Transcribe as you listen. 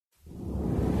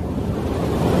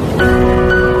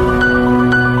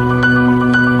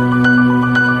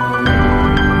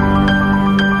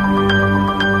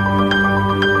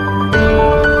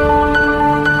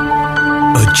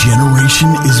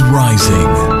Rising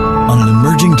on an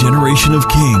emerging generation of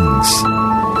kings.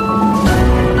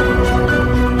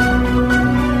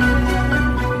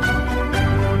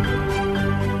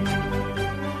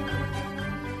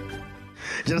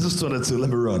 Genesis 22, let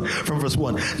me run from verse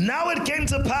 1. Now it came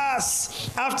to pass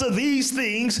after these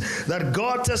things that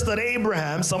God tested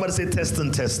Abraham. Somebody say testing.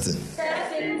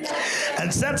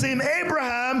 And said to him,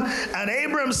 Abraham, and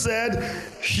Abraham said,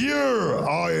 here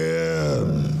I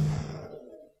am.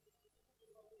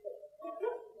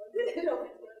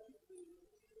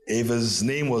 If his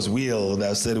name was Will,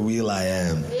 that said, Will I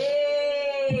am.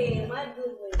 Hey, my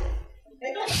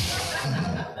goodness.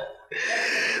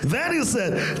 Then he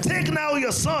said, take now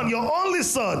your son, your only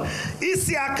son,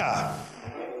 Isiaka,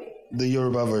 the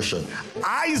Yoruba version,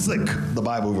 Isaac, the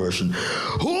Bible version,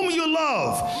 whom you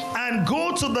love, and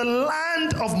go to the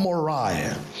land of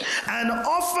Moriah, and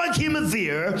offer him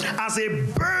there as a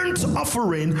burnt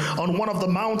offering on one of the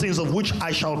mountains of which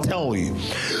I shall tell you.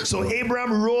 So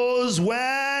Abraham rose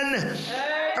when?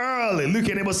 Early. Look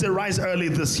at neighbor, say, rise early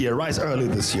this year. Rise early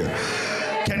this year.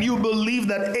 Can you believe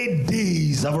that 8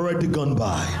 days have already gone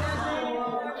by?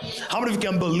 How many of you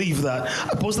can believe that?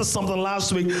 I posted something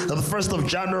last week that the 1st of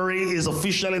January is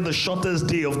officially the shortest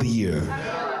day of the year.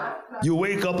 You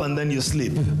wake up and then you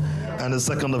sleep. And the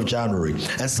 2nd of January.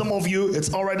 And some of you,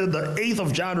 it's already the 8th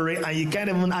of January and you can't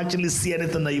even actually see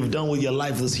anything that you've done with your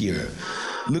life this year.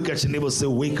 Look at your neighbor, say,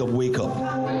 wake up, wake up.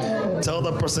 Tell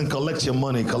that person, collect your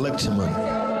money, collect your money.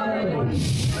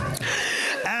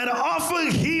 And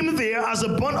offer him there as a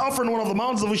burnt offering, one of the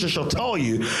mountains of which I shall tell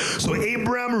you. So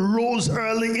Abraham rose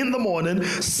early in the morning,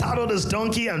 saddled his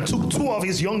donkey, and took 2 of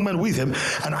his young men with him,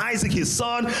 and Isaac his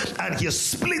son, and he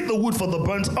split the wood for the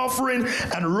burnt offering,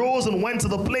 and rose and went to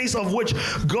the place of which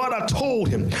God had told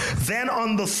him. Then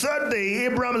on the 3rd day,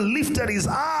 Abraham lifted his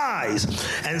eyes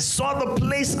and saw the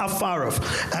place afar off.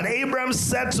 And Abraham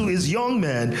said to his young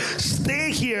men, stay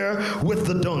here with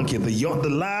the donkey. The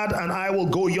lad and I will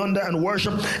go yonder and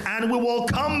worship, and we will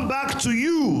come back to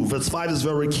you. Verse 5 is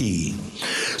very key.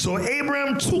 So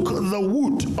Abraham took the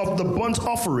wood of the burnt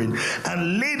offering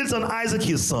and laid it on Isaac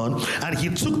his son, and he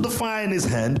took the fire in his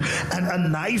hand and a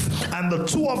knife, and the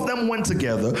 2 of them went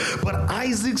together. But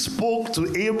Isaac spoke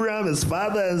to Abraham his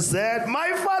father and said,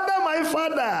 my father, my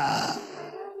father.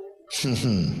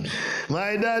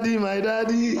 My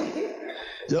daddy,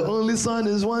 your only son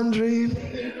is wandering.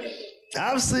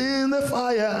 I've seen the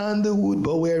fire and the wood,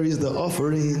 but where is the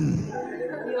offering?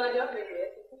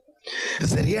 He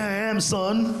said, here I am,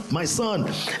 son, my son.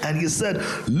 And he said,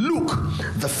 look,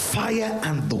 the fire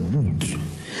and the wood,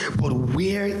 but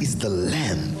where is the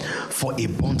lamb for a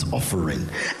burnt offering?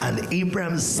 And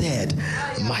Abraham said,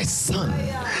 my son,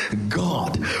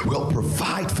 God will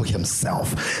provide for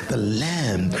himself the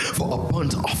lamb for a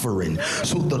burnt offering.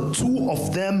 So the 2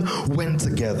 of them went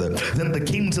together. Then they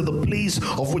came to the place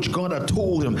of which God had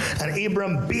told him, and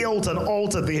Abraham built an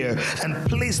altar there and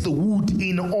placed the wood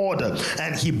in order.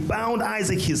 And he bound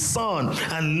Isaac his son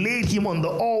and laid him on the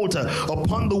altar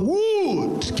upon the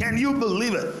wood. Can you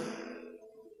believe it?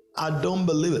 I don't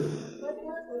believe it.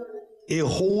 A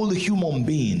whole human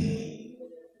being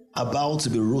about to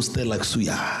be roasted like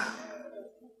suya.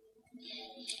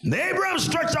 And Abraham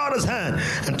stretched out his hand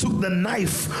and took the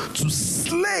knife to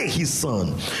slay his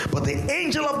son. But the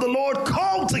angel of the Lord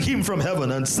called to him from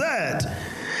heaven and said,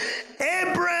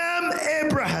 Abraham,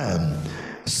 Abraham.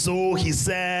 So he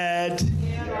said,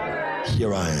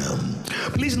 here I am.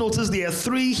 Please notice there are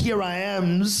 3 here I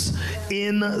ams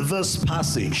in this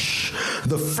passage.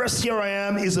 The first here I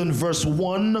am is in verse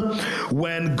 1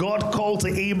 when God called to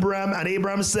Abraham and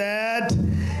Abraham said,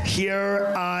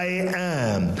 here I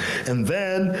am. And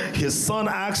then his son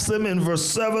asked him in verse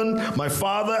 7, my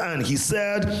father, and he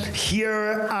said,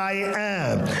 here I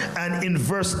am. And in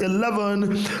verse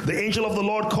 11, the angel of the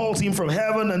Lord called him from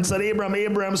heaven and said, Abraham,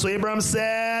 Abraham. So Abraham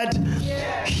said,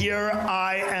 here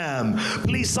I am.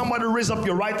 Please, somebody raise up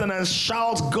your right hand and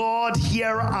shout, God,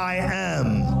 here I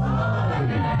am.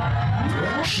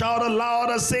 Shout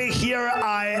aloud and say, here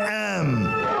I am.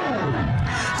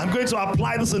 I'm going to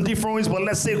apply this in different ways, but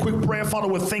let's say a quick prayer. Father,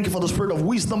 we thank you for the spirit of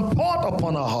wisdom poured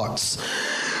upon our hearts.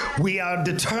 We are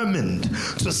determined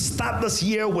to start this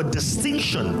year with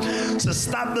distinction, to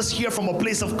start this year from a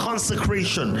place of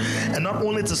consecration, and not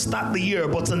only to start the year,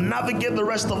 but to navigate the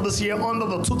rest of this year under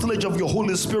the tutelage of your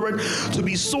Holy Spirit, to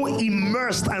be so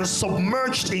immersed and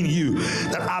submerged in you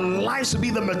that our lives will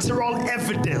be the material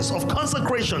evidence of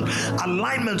consecration,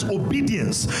 alignment,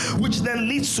 obedience, which then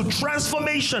leads to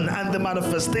transformation and the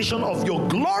manifestation of your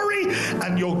glory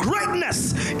and your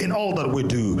greatness in all that we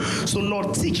do. So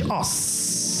Lord, teach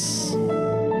us,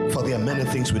 for there are many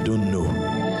things we don't know.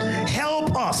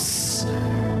 Help us,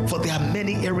 for there are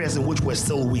many areas in which we're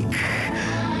still weak.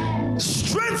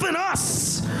 Strengthen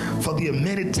us, for there are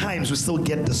many times we still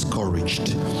get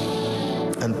discouraged.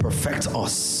 And perfect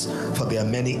us, for there are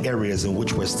many areas in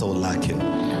which we're still lacking.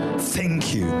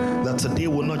 Thank you that today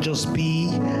will not just be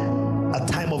a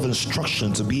time of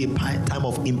instruction, to be a time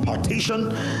of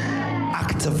impartation,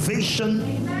 activation,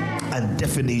 and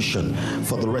definition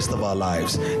for the rest of our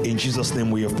lives. In Jesus'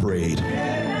 name we have prayed.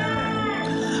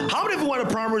 How many of you went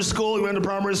to primary school? You went to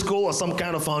primary school or some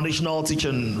kind of foundational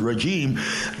teaching regime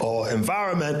or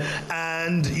environment,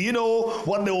 and you know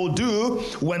what they will do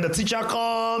when the teacher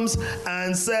comes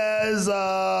and says,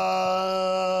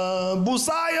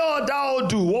 Busayo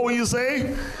Daodu, what will you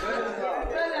say?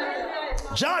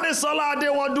 Jade Salah de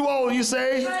Wadu, what will you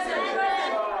say?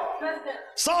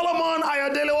 Solomon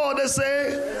Ayodele, what will they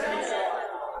say?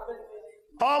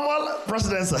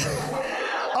 President sir.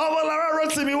 Lara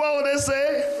Rotimi, what will they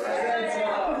say?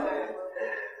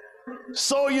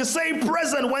 So you say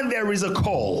present when there is a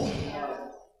call.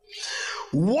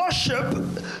 Worship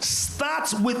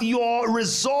starts with your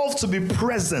resolve to be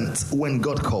present when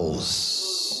God calls.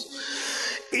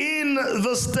 In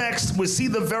this text, we see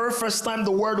the very first time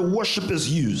the word worship is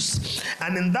used.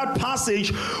 And in that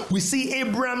passage, we see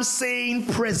Abraham saying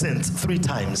present 3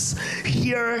 times.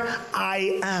 Here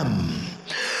I am.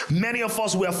 Many of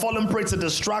us, we are falling prey to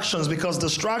distractions because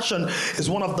distraction is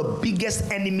one of the biggest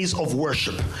enemies of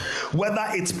worship. Whether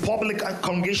it's public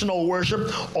congregational worship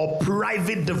or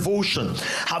private devotion.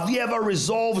 Have you ever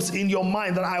resolved in your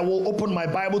mind that I will open my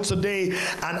Bible today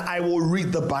and I will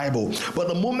read the Bible? But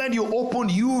the moment you opened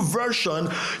YouVersion,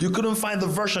 you couldn't find the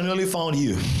version, you only found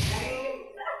you.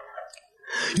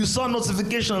 You saw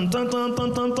notification,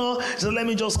 so let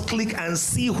me just click and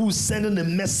see who's sending the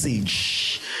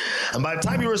message. And by the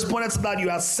time you responded to that, you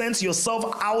had sent yourself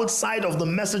outside of the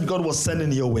message God was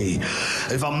sending your way.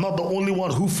 If I'm not the only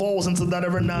one who falls into that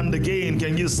every now and again,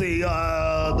 can you say,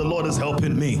 the Lord is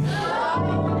helping me?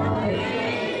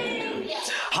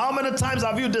 How many times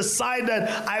have you decided,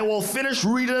 I will finish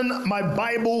reading my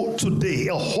Bible today,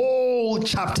 a whole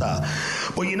chapter?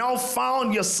 But you now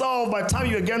found yourself, by the time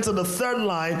you get to the 3rd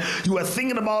line, you were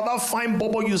thinking about that fine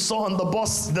bubble you saw on the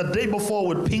bus the day before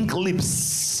with pink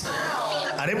lips.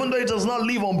 And even though it does not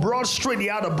live on Broad Street, he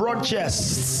had a broad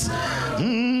chest.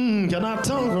 Can I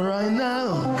talk right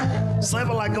now? It's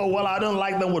never like, oh, well, I don't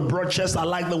like them with broad chests. I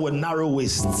like them with narrow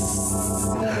waists.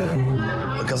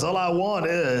 Because all I want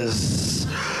is,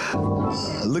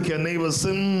 look at your neighbors,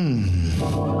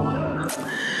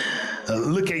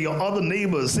 look at your other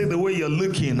neighbors, say the way you're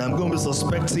looking, I'm going to be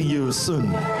suspecting you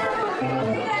soon.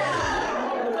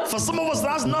 For some of us,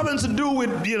 that has nothing to do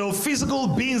with, physical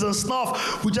beings and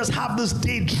stuff. We just have these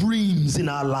daydreams in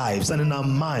our lives and in our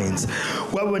minds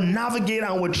where we navigate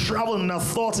and we travel in our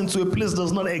thoughts into a place that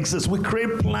does not exist. We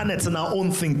create planets in our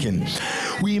own thinking.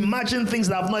 We imagine things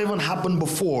that have not even happened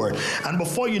before. And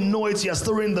before you know it, you're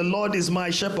still in the Lord is my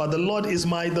shepherd. The Lord is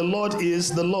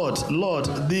the Lord.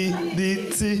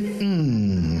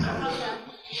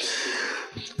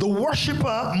 The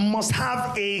worshiper must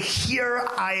have a here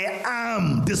I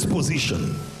am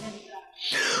disposition.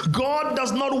 God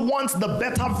does not want the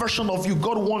better version of you.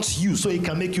 God wants you so he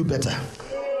can make you better.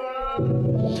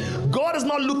 God is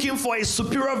not looking for a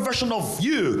superior version of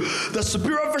you. The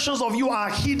superior versions of you are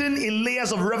hidden in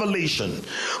layers of revelation.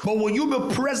 But will you be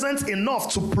present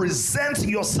enough to present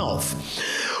yourself?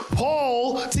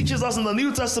 Paul teaches us in the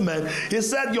New Testament, he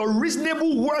said, your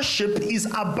reasonable worship is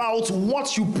about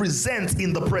what you present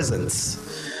in the present.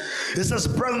 He says,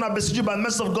 brethren, I beseech you by the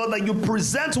mercy of God that you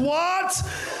present what?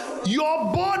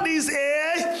 Your bodies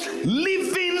a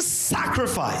living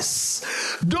sacrifice.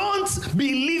 Don't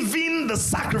be living the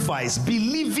sacrifice. Be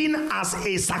living as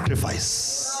a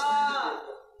sacrifice.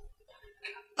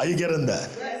 Are you getting that?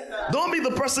 Don't be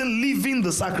the person living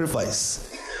the sacrifice.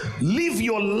 Live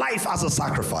your life as a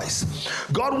sacrifice.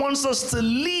 God wants us to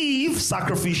live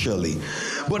sacrificially.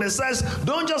 But it says,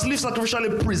 don't just live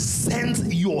sacrificially,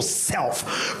 present yourself.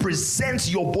 Present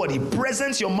your body.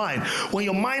 Present your mind. When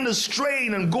your mind is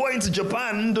straying and going to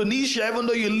Japan, Indonesia, even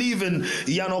though you live in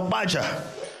Yanokbaja,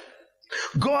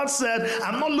 God said,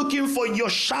 I'm not looking for your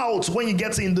shout when you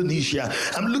get to Indonesia.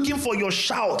 I'm looking for your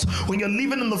shout when you're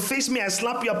living in the face me, I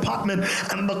slap your apartment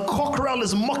and the cockerel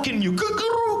is mocking you.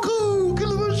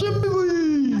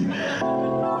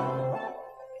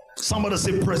 Somebody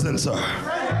say present, sir.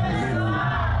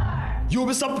 You'll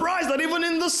be surprised that even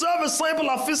in the service, some people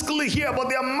are physically here, but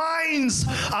their minds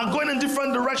are going in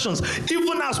different directions.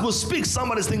 Even as we speak,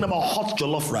 somebody's thinking about hot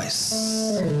jollof rice.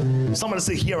 Somebody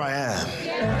say, here I am.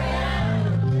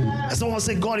 And someone will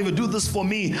say, God, if you do this for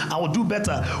me, I will do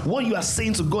better. What you are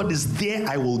saying to God is, there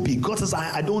I will be. God says,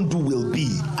 I don't do will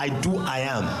be. I do I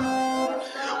am.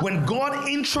 When God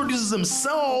introduces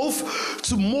himself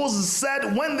to Moses,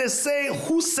 said, when they say,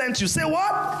 who sent you? Say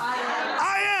what?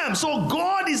 I am. So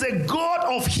God is a God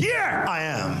of here I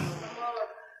am.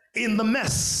 In the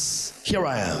mess, here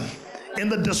I am. In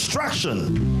the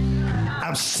distraction,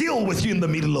 I'm still with you in the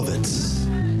middle of it.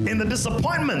 In the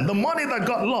disappointment, the money that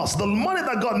got lost, the money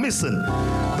that got missing,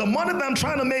 the money that I'm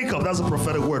trying to make up, that's a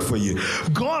prophetic word for you.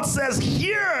 God says,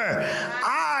 here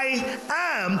I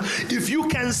am. If you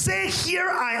can say, here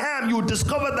I am, you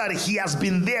discover that he has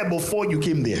been there before you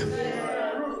came there.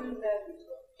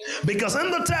 Because in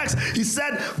the text, he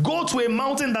said, go to a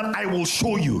mountain that I will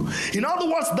show you. In other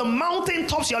words, the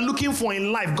mountaintops you're looking for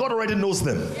in life, God already knows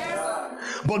them.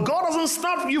 But God doesn't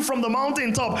stop you from the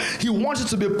mountaintop. He wants you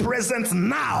to be present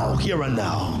now, here and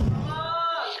now.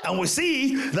 And we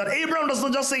see that Abraham does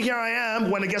not just say, here I am,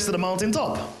 when he gets to the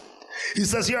mountaintop. He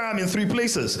says, here I am in three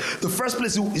places. The first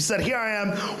place, he said, here I am,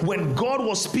 when God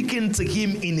was speaking to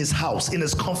him in his house, in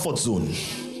his comfort zone.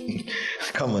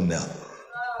 Come on now.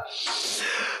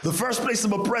 The first place to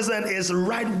be present is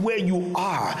right where you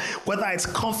are. Whether it's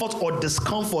comfort or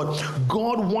discomfort,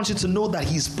 God wants you to know that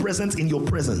he's present in your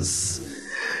presence.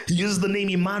 He uses the name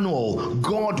Emmanuel,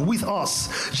 God with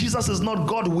us. Jesus is not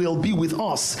God will be with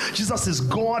us. Jesus is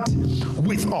God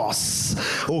with us.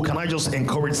 Oh, can I just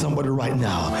encourage somebody right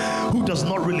now who does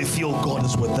not really feel God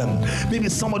is with them? Maybe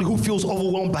somebody who feels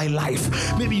overwhelmed by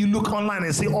life. Maybe you look online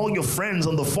and see all your friends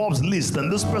on the Forbes list,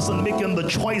 and this person making the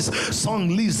choice song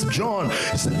list. John,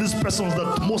 this person was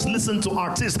the most listened to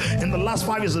artist in the last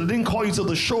 5 years. They didn't call you to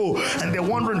the show, and they're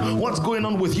wondering what's going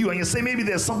on with you. And you say, maybe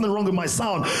there's something wrong with my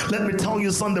sound. Let me tell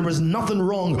you, son, there is nothing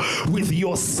wrong with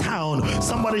your sound.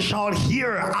 Somebody shout,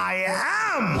 here I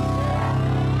am.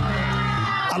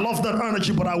 I love that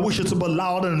energy, but I wish it to be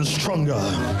louder and stronger.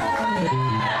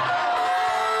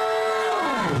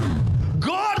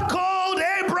 God called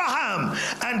Abraham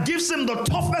and gives him the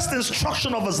toughest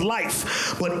instruction of his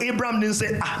life. But Abraham didn't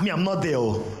say, I'm not there.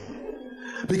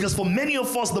 Because for many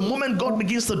of us, the moment God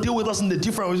begins to deal with us in the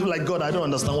different ways, we're like, God, I don't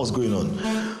understand what's going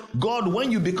on. God,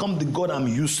 when you become the God I'm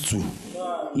used to,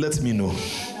 let me know.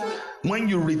 When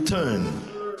you return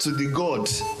to the God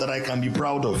that I can be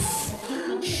proud of.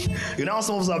 You know,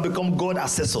 some of us have become God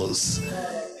assessors.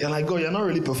 You're like, God, you're not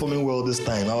really performing well this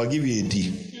time. I'll give you a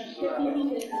D.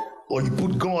 Or you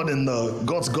put God in the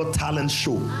God's Got Talent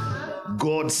show.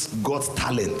 God's Got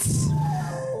Talent.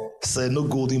 Say, no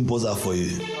golden buzzer for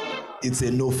you. It's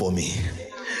a no for me.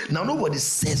 Now, nobody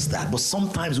says that, but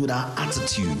sometimes with our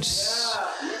attitudes,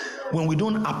 when we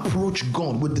don't approach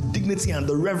God with the dignity and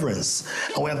the reverence,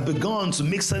 and we have begun to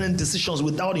make certain decisions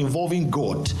without involving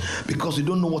God because we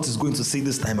don't know what He's going to say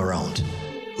this time around.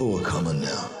 Oh, come on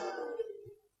now.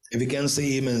 If you can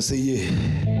say amen, say yeah.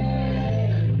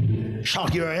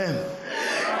 Shout, here I am.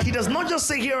 He does not just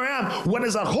say, here I am, when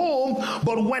he's at home,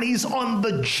 but when he's on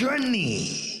the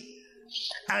journey.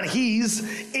 And he's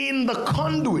in the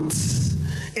conduit,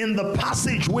 in the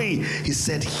passageway. He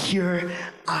said, here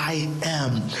I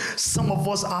am. Some of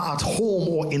us are at home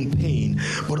or in pain,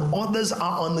 but others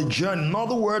are on the journey. In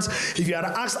other words, if you had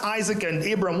asked Isaac and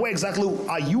Abraham, where exactly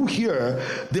are you here?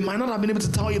 They might not have been able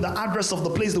to tell you the address of the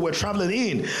place they were traveling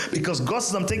in, because God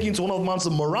says, I'm taking you to one of the mountains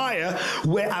of Moriah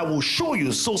where I will show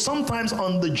you. So sometimes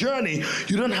on the journey,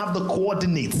 you don't have the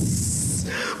coordinates.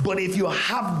 But if you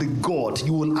have the God,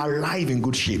 you will arrive in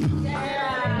good shape.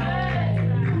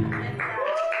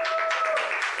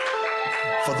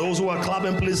 For those who are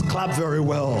clapping, please clap very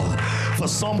well. For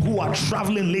some who are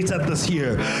traveling later this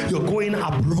year, you're going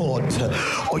abroad,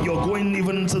 or you're going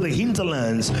even into the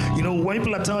hinterlands. You know, when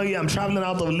people are telling you, I'm traveling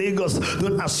out of Lagos,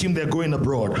 don't assume they're going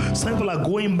abroad. Some people are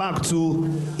going back to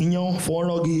Inyo,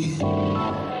 Forogi,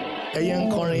 and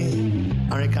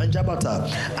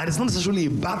it's not necessarily a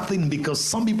bad thing, because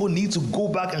some people need to go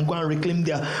back and go and reclaim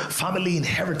their family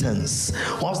inheritance.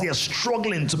 Whilst they are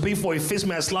struggling to pay for a face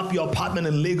may I slap your apartment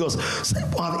in Lagos, some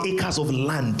people have acres of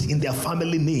land in their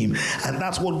family name, and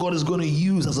that's what God is going to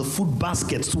use as a food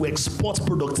basket to export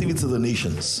productivity to the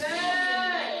nations.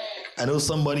 I know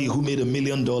somebody who made $1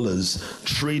 million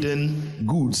trading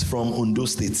goods from Ondo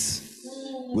State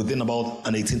within about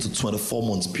an 18 to 24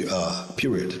 months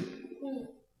period.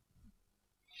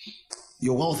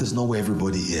 Your wealth is not where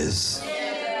everybody is.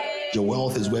 Your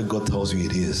wealth is where God tells you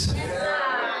it is.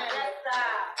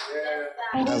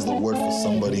 That's the word for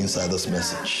somebody inside this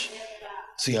message.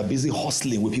 So you're busy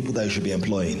hustling with people that you should be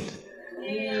employing.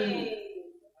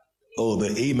 Oh,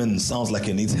 the amen sounds like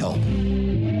it needs help.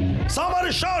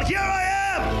 Somebody shout, here I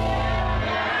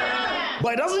am.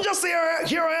 But it doesn't just say,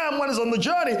 here I am when it's on the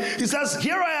journey. He says,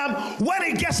 here I am when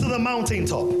it gets to the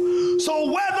mountaintop. So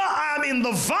whether I'm in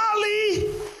the valley,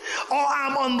 or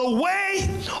I'm on the way,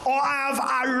 or I have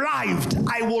arrived,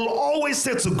 I will always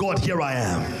say to God, here I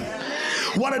am.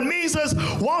 What it means is,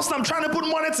 whilst I'm trying to put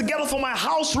money together for my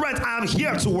house rent, I'm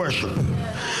here to worship.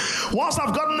 Whilst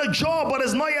I've gotten a job, but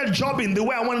it's not yet jobbing the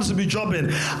way I want it to be jobbing,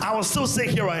 I will still say,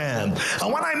 here I am.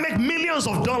 And when I make millions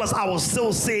of dollars, I will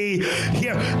still say,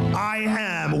 here I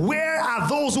am. Where are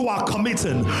those who are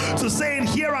committing to saying,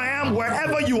 here I am,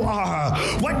 wherever you are?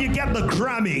 When you get the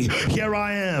Grammy, here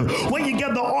I am. When you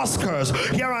get the Oscars,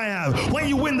 here I am. When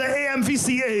you win the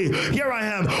AMVCA, here I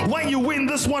am. When you win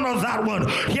this one or that one,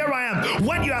 here I am.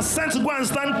 When you are sent to go and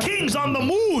stand kings on the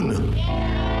moon,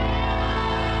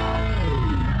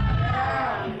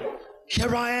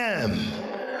 here I am.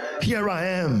 Here I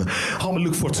am. I'm going to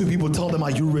look for two people. Tell them,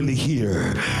 are you really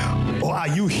here? Or are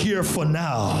you here for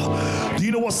now? Do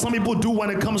you know what some people do when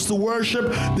it comes to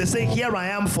worship? They say, here I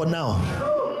am for now.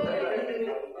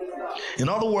 In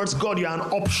other words, God, you're an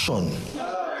option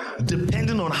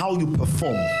depending on how you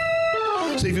perform.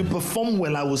 So if you perform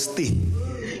well, I will stay.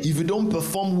 If you don't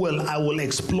perform well, I will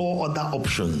explore other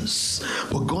options.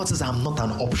 But God says, I'm not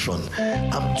an option.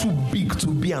 I'm too big to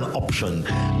be an option.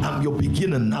 I'm your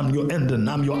beginning. I'm your ending.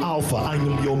 I'm your alpha.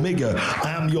 I'm your omega.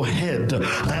 I am your head.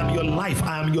 I am your life.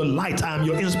 I am your light. I am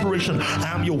your inspiration.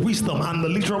 I am your wisdom. I'm the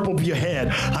lifter up of your head.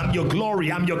 I'm your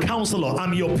glory. I'm your counselor.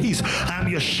 I'm your peace. I am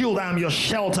your shield. I am your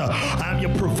shelter. I am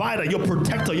your provider, your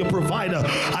protector, your provider.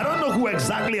 I don't know who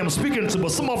exactly I'm speaking to,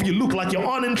 but some of you look like you're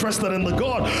uninterested in the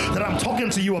God that I'm talking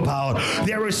to you about.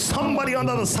 There is somebody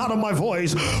under the sound of my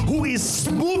voice who is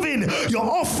moving your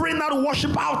offering, that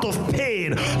worship, out of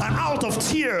pain and out of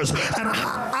tears and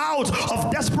out of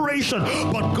desperation.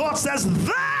 But God says,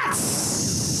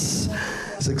 that's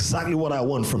exactly what I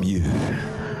want from you.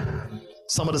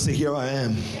 Somebody say, here I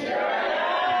am.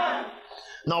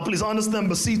 Now, please understand,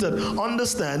 be seated.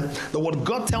 Understand that what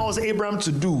God tells Abraham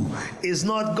to do is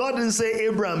not, God didn't say,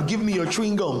 Abraham, give me your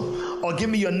chewing gum, or give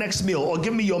me your next meal, or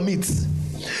give me your meat.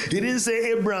 He didn't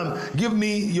say, Abraham, give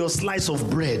me your slice of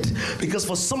bread. Because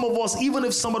for some of us, even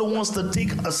if somebody wants to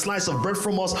take a slice of bread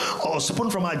from us or a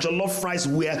spoon from our jollof rice,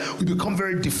 where we become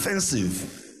very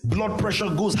defensive, blood pressure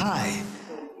goes high.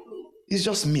 It's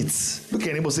just meat. Look at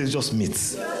anybody say it's just meat.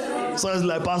 So it's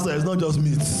like, Pastor, it's not just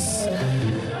meat.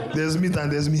 There's meat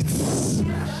and there's meat.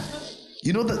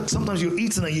 You know that sometimes you're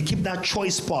eating and you keep that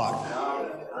choice part.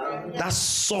 That's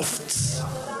soft.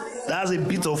 That's a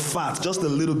bit of fat, just a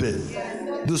little bit.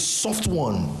 The soft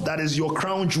one, that is your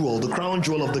crown jewel, the crown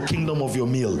jewel of the kingdom of your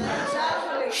meal.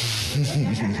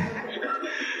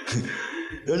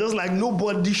 You're just like,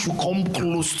 nobody should come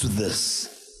close to this.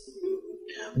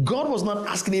 God was not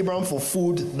asking Abraham for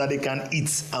food that they can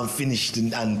eat and finish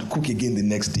and cook again the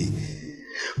next day.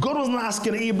 God was not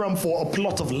asking Abraham for a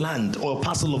plot of land or a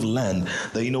parcel of land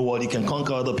that, you know what, you can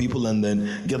conquer other people and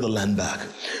then get the land back.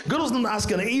 God was not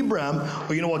asking Abraham,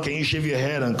 oh, you know what, can you shave your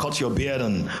head and cut your beard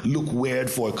and look weird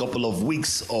for a couple of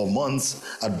weeks or months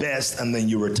at best and then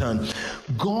you return.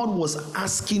 God was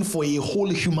asking for a whole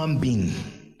human being.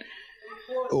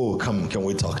 Oh, come, can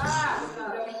we talk now?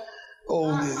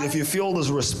 Oh, if you feel this,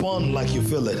 respond like you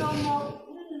feel it.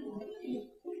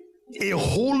 A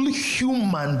whole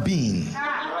human being.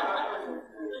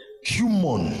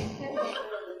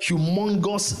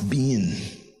 Humongous being.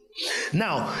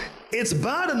 Now, it's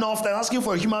bad enough that asking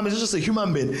for a human being is just a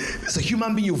human being. It's a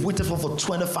human being you've waited for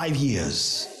 25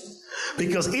 years.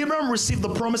 Because Abraham received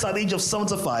the promise at the age of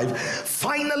 75,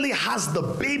 finally has the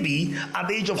baby at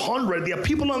the age of 100. There are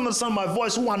people understand my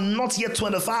voice who are not yet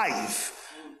 25.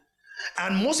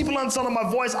 And most people understand my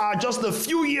voice are just a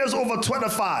few years over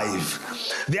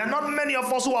 25. There are not many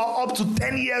of us who are up to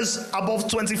 10 years above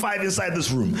 25 inside this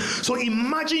room. So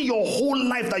imagine your whole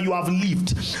life that you have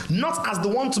lived, not as the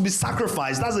one to be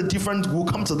sacrificed. That's a different, we'll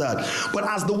come to that. But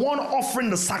as the one offering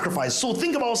the sacrifice. So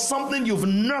think about something you've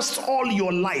nursed all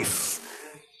your life,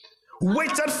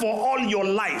 waited for all your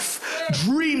life,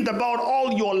 dreamed about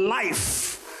all your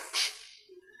life.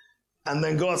 And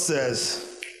then God says,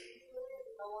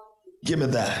 give me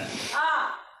that.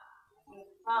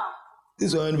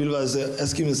 This is when believers say,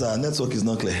 excuse me, sir, network is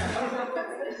not clear.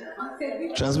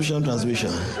 Transmission.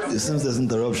 It seems there's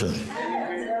interruption.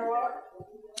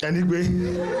 Anyway,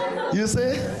 you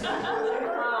say?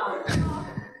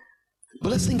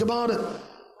 But let's think about it.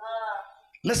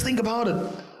 Let's think about it.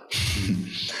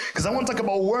 Because I want to talk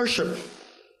about worship.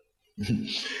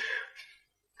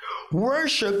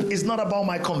 Worship is not about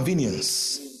my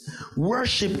convenience.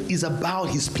 Worship is about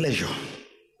his pleasure.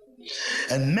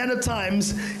 And many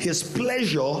times his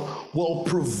pleasure will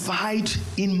provide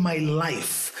in my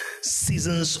life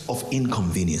seasons of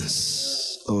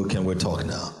inconvenience. Oh, can we talk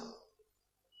now?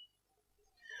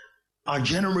 Our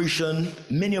generation,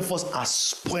 many of us are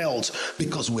spoiled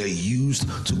because we're used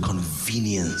to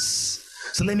convenience.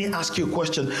 So let me ask you a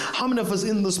question. How many of us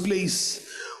in this place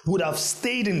would have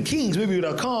stayed in Kings? Maybe you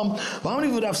would have come, but how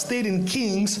many would have stayed in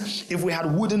Kings if we had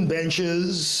wooden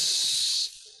benches?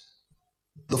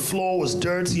 The floor was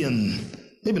dirty and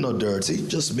maybe not dirty,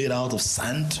 just made out of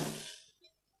sand,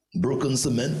 broken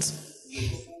cement,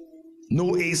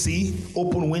 no AC,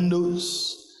 open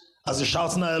windows. As you're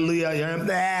shouting hallelujah, you're hearing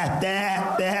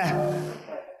there,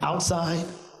 outside.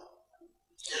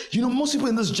 You know, most people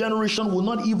in this generation will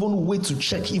not even wait to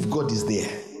check if God is there.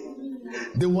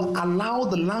 They will allow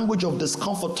the language of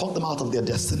discomfort talk them out of their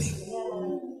destiny.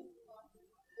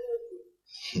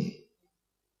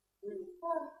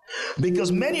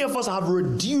 Because many of us have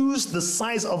reduced the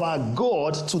size of our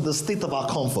God to the state of our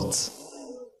comfort.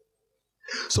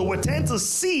 So we tend to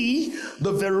see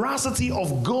the veracity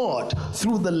of God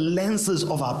through the lenses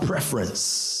of our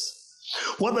preference.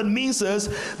 What that means is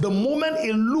the moment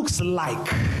it looks like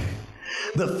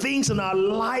the things in our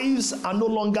lives are no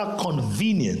longer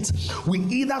convenient, we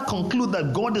either conclude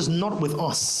that God is not with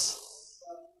us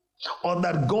or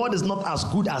that God is not as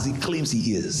good as he claims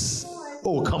he is.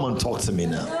 Oh, come on, talk to me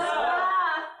now.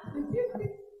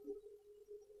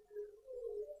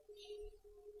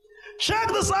 Check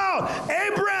this out.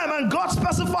 Abraham, and God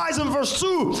specifies in verse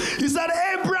 2, he said,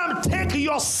 Abraham, take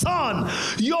your son,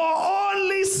 your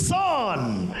only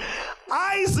son,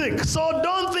 Isaac. So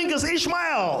don't think it's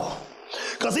Ishmael.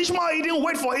 Because Ishmael, he didn't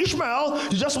wait for Ishmael.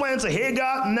 You just went into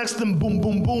Hagar, next thing, boom,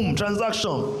 boom, boom,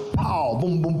 transaction. Pow,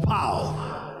 boom, boom, pow.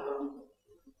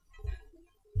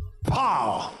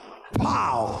 Pow,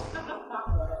 pow.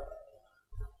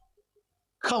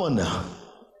 Come on now.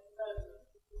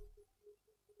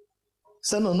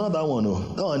 Say no, not that one.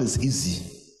 No, that one is easy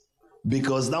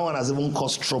because that one has even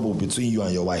caused trouble between you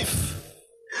and your wife.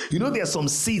 You know, there are some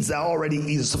seeds that are already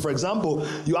easy. So, for example,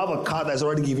 you have a car that's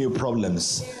already giving you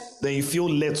problems. Then you feel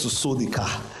led to sew the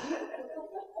car.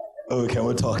 Oh, can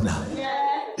we talk now?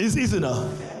 It's easy now.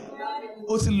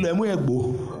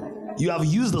 You have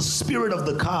used the spirit of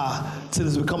the car till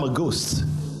it's become a ghost.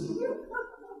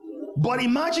 But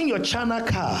imagine your China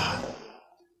car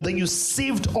that you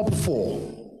saved up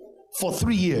for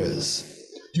 3 years.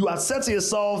 You had said to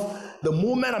yourself, the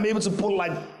moment I'm able to put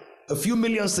like a few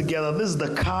millions together, this is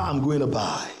the car I'm going to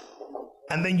buy.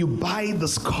 And then you buy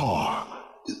this car.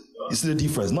 You see the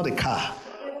difference? Not a car.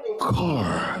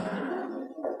 Car.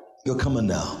 You're coming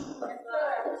now.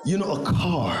 You know, a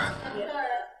car.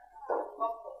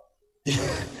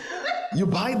 You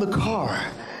buy the car.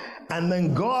 And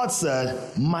then God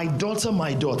said, my daughter,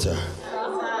 my daughter.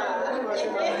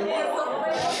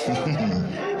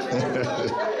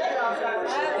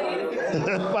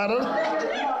 Pardon?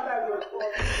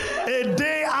 A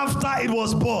day after it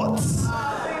was bought.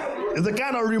 It's the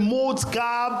kind of remote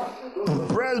car,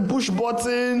 press push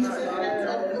button.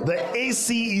 The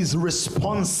AC is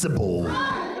responsible.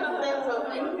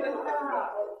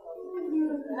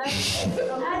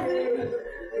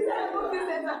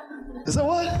 Is that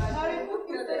what?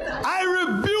 I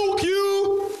rebuke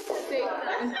you.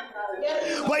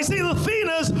 But you see, the thing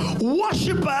is,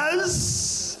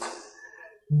 worshipers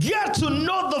get to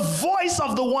know the voice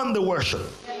of the one they worship.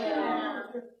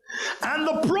 And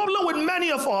the problem with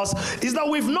many of us is that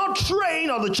we've not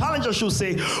trained, or the challenge I should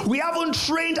say, we haven't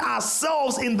trained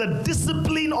ourselves in the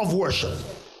discipline of worship.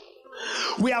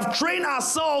 We have trained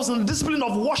ourselves in the discipline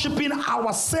of worshiping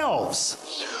ourselves.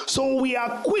 So we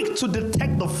are quick to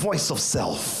detect the voice of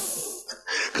self,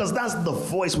 because that's the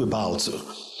voice we bow to.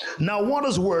 Now, what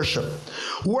is worship?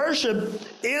 Worship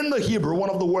in the Hebrew, one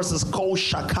of the words is called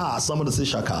shaka. Somebody say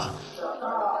shaka.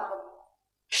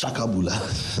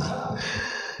 Shakabula.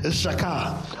 It's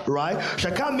shaka, right?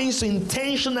 Shaka means to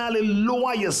intentionally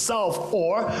lower yourself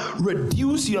or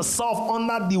reduce yourself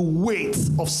under the weight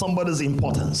of somebody's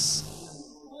importance.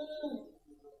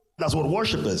 That's what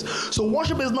worship is. So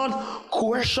worship is not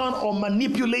coercion or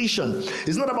manipulation.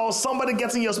 It's not about somebody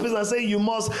getting your space and saying you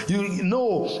must,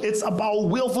 no, it's about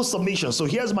willful submission. So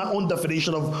here's my own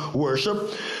definition of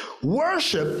worship.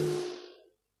 Worship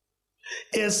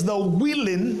is the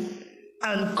willing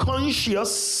and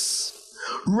conscious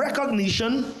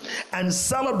recognition and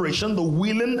celebration. The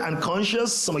willing and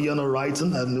conscious, some of you are not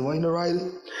writing, and why not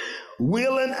writing?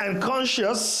 Willing and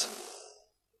conscious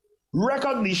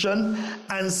recognition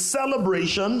and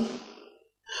celebration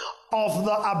of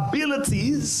the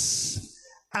abilities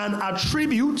and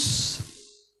attributes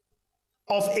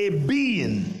of a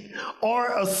being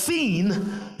or a thing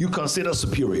you consider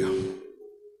superior.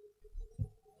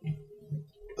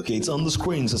 Okay, it's on the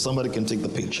screen so somebody can take the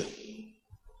picture.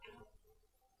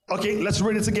 Okay, let's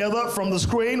read it together from the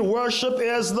screen. Worship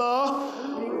is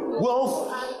the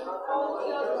wealth.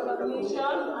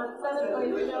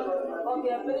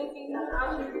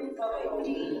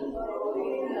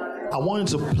 I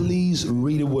want you to please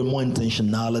read it with more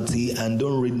intentionality and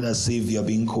don't read it as if you're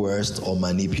being coerced or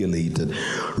manipulated.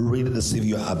 Read it as if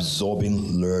you're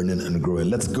absorbing, learning, and growing.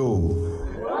 Let's go.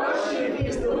 Worship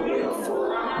is the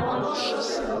willful and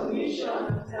conscious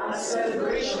submission and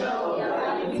celebration of the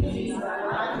abilities and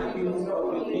attributes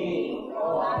of the being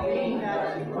or being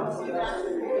that you consider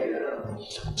superior.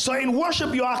 So in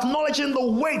worship, you're acknowledging the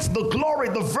weight, the glory,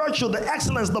 the virtue, the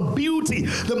excellence, the beauty,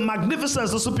 the magnificence,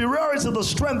 the superiority, the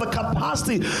strength, the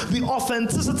capacity, the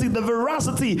authenticity, the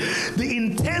veracity, the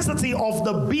intensity of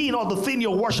the being or the thing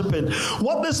you're worshiping.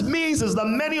 What this means is that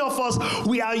many of us,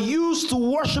 we are used to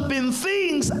worshiping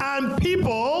things and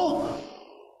people,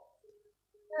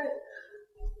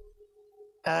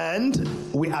 and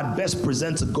we at best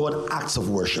present to God acts of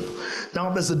worship.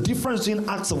 Now, there's a difference between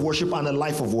acts of worship and a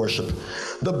life of worship.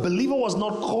 The believer was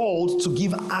not called to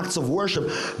give acts of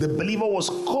worship. The believer was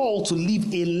called to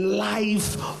live a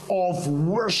life of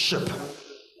worship.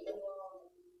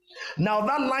 Now,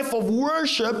 that life of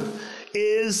worship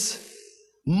is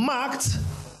marked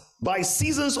by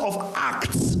seasons of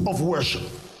acts of worship.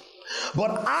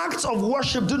 But acts of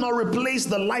worship do not replace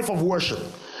the life of worship.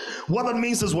 What that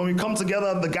means is when we come together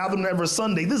at the gathering every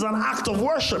Sunday, this is an act of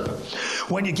worship.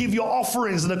 When you give your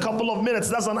offerings in a couple of minutes,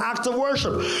 that's an act of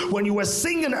worship. When you were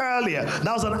singing earlier, that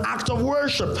was an act of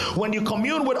worship. When you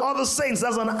commune with other saints,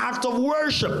 that's an act of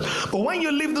worship. But when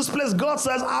you leave this place, God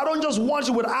says, I don't just want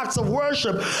you with acts of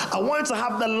worship. I want you to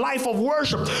have the life of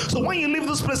worship. So when you leave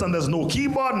this place and there's no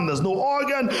keyboard and there's no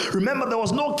organ, remember there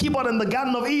was no keyboard in the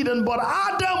Garden of Eden, but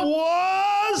Adam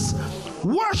was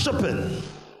worshiping.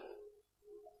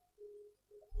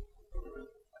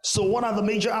 So what are the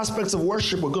major aspects of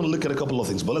worship? We're going to look at a couple of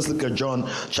things, but let's look at John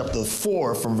chapter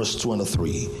 4 from verse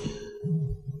 23.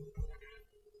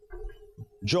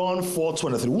 John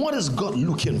 4:23. What is God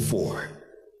looking for?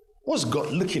 What's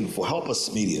God looking for? Help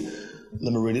us, media.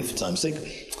 Let me read it for time's sake.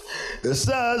 It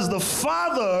says, the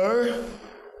Father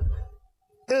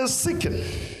is seeking.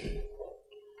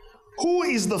 Who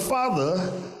is the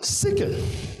Father seeking?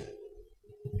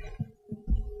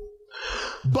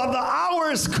 But the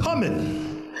hour is coming,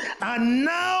 and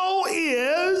now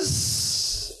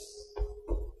is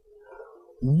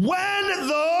when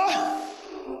the...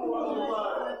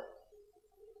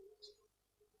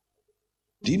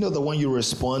 Do you know that when you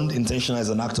respond, intentional is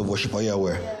an act of worship? Are you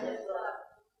aware?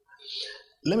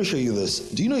 Let me show you this.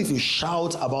 Do you know if you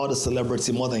shout about a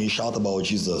celebrity more than you shout about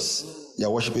Jesus,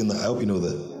 you're worshiping that? I hope you know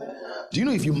that. Do you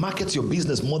know if you market your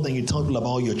business more than you tell people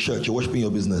about your church, you're worshiping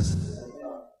your business?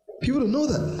 People don't know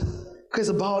that. Because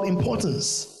it's about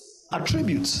importance,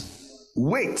 attributes,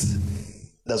 weight.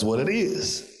 That's what it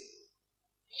is.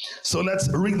 So let's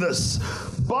read this.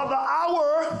 But the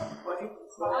hour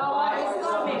is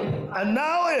coming. and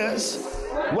now is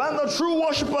when the true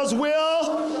worshipers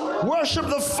will worship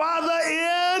the Father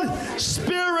in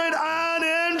spirit and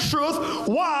in truth.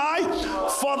 Why?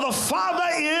 For the Father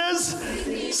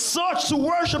is such to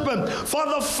worship him. For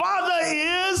the Father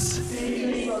is...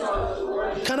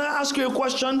 Can I ask you a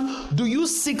question? Do you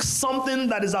seek something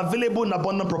that is available in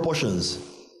abundant proportions?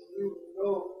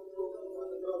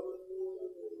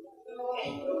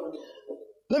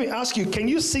 Let me ask you, can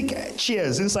you seek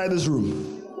chairs inside this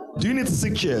room? Do you need to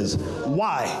seek chairs?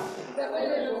 Why?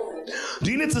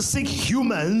 Do you need to seek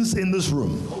humans in this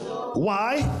room?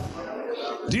 Why?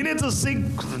 Do you need to seek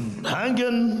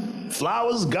hanging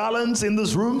flowers, garlands in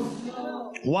this room?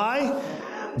 Why?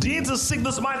 Do you need to seek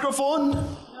this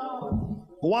microphone?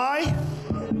 Why?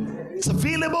 It's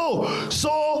available.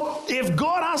 So if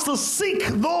God has to seek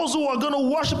those who are going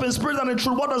to worship in spirit and in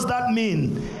truth, what does that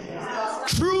mean?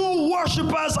 True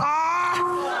worshipers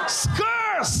are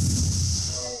scarce.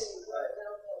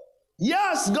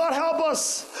 Yes, God help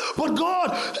us. But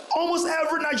God, almost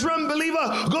every Nigerian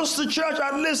believer goes to church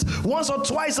at least once or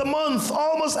twice a month.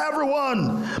 Almost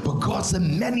everyone. But God said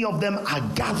many of them are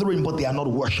gathering, but they are not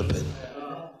worshiping.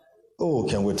 Oh,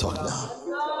 can we talk now?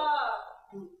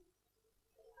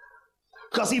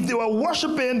 Because if they were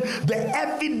worshiping, the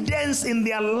evidence in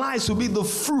their lives will be the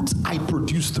fruit I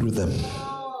produce through them.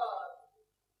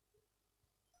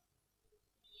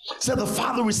 So the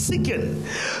Father is seeking.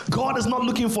 God is not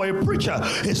looking for a preacher.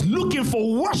 He's looking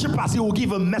for worshipers. He will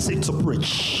give a message to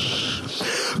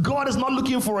preach. God is not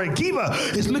looking for a giver.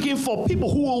 He's looking for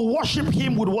people who will worship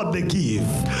him with what they give.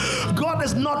 God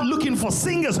is not looking for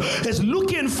singers. He's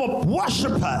looking for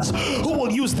worshipers who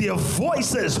will use their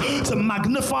voices to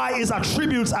magnify his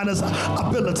attributes and his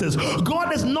abilities.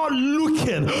 God is not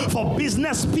looking for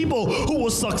business people who will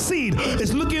succeed.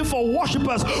 He's looking for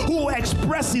worshipers who will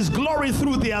express his glory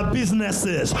through their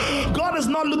businesses. God is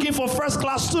not looking for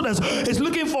first-class students. He's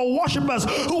looking for worshipers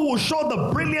who will show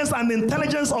the brilliance and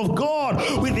intelligence of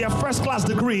God with their first-class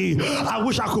degree. I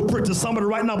wish I could pray to somebody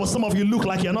right now, but some of you look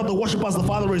like you're not the worshipers the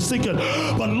Father is seeking.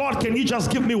 But Lord, can you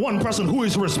just give me one person who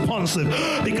is responsive?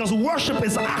 Because worship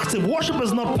is active. Worship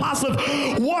is not passive.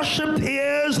 Worship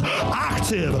is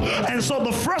active. And so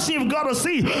the first thing you've got to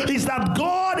see is that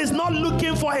God is not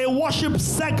looking for a worship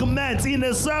segment in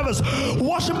a service.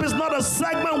 Worship is not a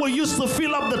segment we use to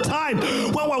fill up the time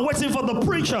when we're waiting for the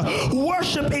preacher.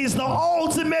 Worship is the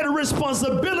ultimate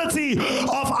responsibility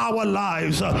of our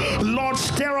lives. Lord,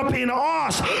 stir up in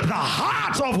us the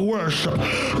heart of worship.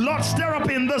 Lord, stir up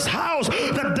in this house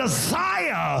the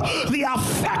desire, the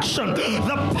affection,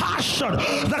 the passion,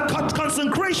 the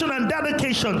consecration and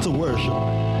dedication to worship.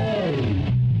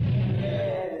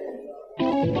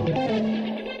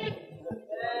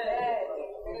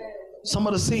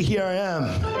 Somebody say, here I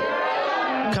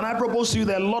am. Can I propose to you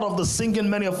that a lot of the singing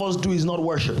many of us do is not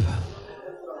worship?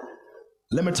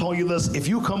 Let me tell you this. If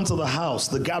you come to the house,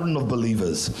 the gathering of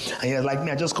believers, and you're like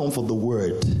me, I just come for the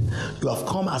word. You have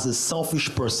come as a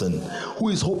selfish person who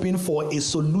is hoping for a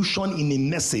solution in a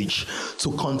message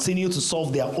to continue to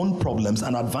solve their own problems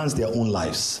and advance their own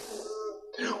lives.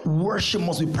 Worship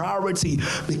must be priority,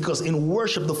 because in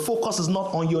worship, the focus is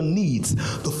not on your needs.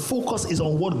 The focus is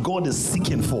on what God is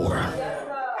seeking for.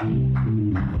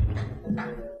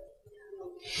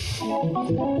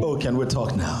 Oh, can we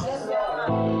talk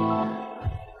now?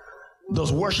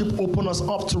 Does worship open us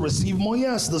up to receive more?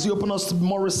 Yes. Does it open us to be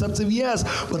more receptive? Yes.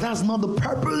 But that's not the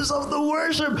purpose of the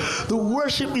worship. The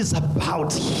worship is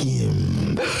about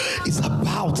him. It's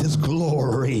about his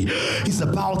glory. It's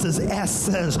about his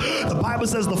essence. The Bible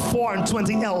says the 4 and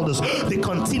 20 elders, they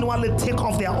continually take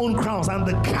off their own crowns and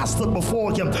they cast it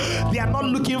before him. They are not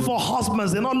looking for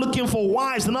husbands. They're not looking for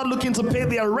wives. They're not looking to pay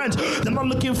their rent. They're not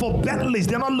looking for Bentleys.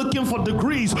 They're not looking for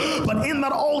degrees. But in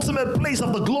that ultimate place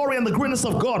of the glory and the greatness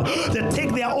of God, they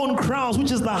take their own crowns,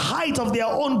 which is the height of their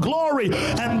own glory,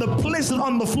 and they place it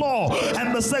on the floor,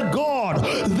 and they say, God,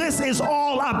 this is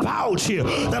all about you.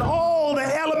 That all the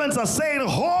elements are saying,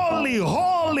 holy,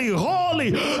 holy,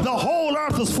 holy. The whole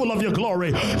earth is full of your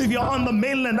glory. If you're on the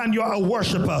mainland and you're a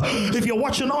worshiper, if you're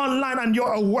watching online and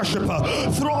you're a worshiper,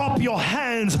 throw up your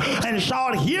hands and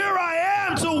shout, here I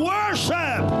am to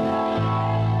worship.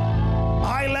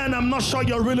 Island, I'm not sure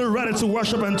you're really ready to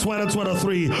worship in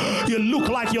 2023. You look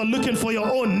like you're looking for your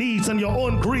own needs and your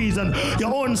own greeds and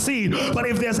your own seed. But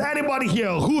if there's anybody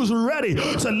here who's ready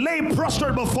to lay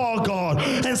prostrate before God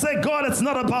and say, God, it's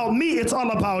not about me, it's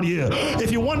all about you.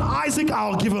 If you want Isaac,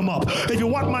 I'll give him up. If you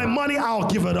want my money, I'll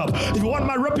give it up. If you want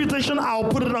my reputation, I'll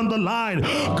put it on the line.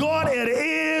 God, it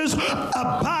is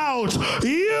about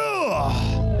you.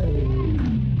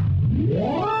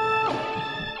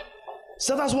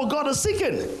 So that's what God is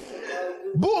seeking.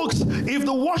 Books, if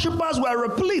the worshipers were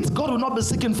replete, God will not be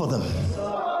seeking for them.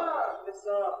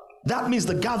 That means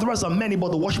the gatherers are many,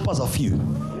 but the worshipers are few.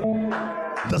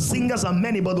 The singers are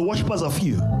many, but the worshipers are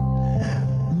few.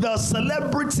 The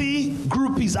celebrity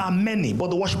groupies are many,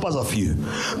 but the worshipers are few.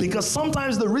 Because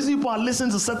sometimes the reason people are listening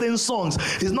to certain songs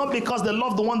is not because they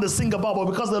love the one they sing about, but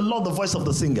because they love the voice of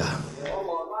the singer.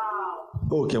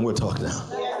 Oh, can we talk now?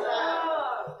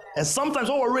 And sometimes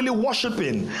what we're really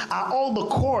worshiping are all the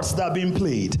chords that are being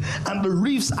played, and the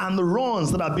riffs and the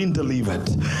runs that are being delivered,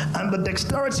 and the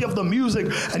dexterity of the music.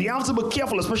 And you have to be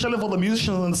careful, especially for the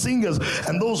musicians and singers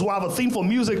and those who have a thing for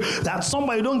music, that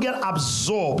somebody don't get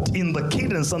absorbed in the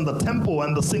cadence and the tempo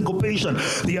and the syncopation.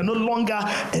 They are no longer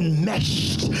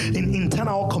enmeshed in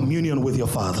internal communion with your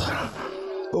Father.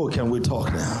 Oh, can we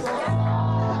talk now?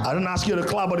 I didn't ask you to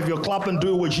clap, but if you're clapping,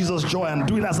 do it with Jesus' joy and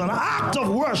do it as an act of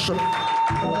worship.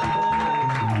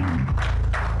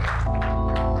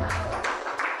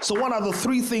 So what are the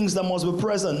three things that must be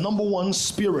present? Number one,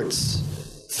 spirits.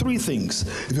 Three things.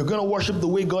 If you're going to worship the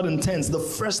way God intends, the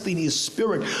first thing is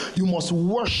spirit. You must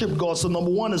worship God. So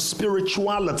number one is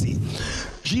spirituality.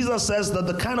 Jesus says that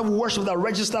the kind of worship that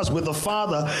registers with the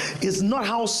Father is not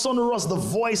how sonorous the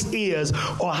voice is,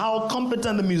 or how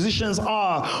competent the musicians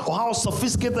are, or how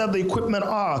sophisticated the equipment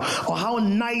are, or how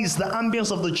nice the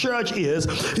ambience of the church is.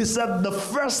 He said the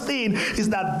first thing is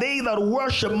that they that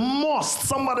worship must.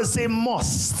 Somebody say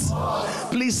must.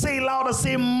 Please say louder,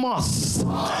 say must.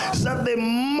 He said they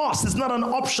must. It's not an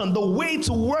option. The way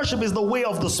to worship is the way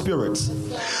of the Spirit.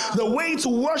 The way to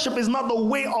worship is not the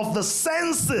way of the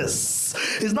senses.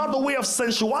 It's not the way of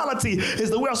sensuality. It's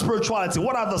the way of spirituality.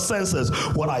 What are the senses?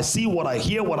 What I see, what I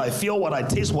hear, what I feel, what I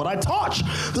taste, what I touch.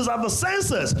 Those are the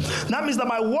senses. That means that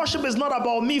my worship is not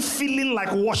about me feeling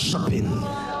like worshiping.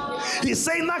 He's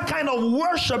saying that kind of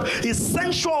worship is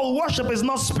sensual worship, is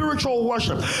not spiritual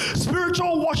worship.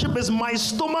 Spiritual worship is my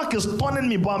stomach is turning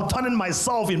me, but I'm turning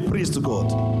myself in praise to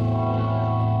God.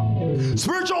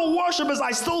 Spiritual worship is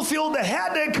I still feel the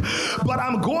headache, but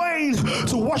I'm going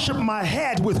to worship my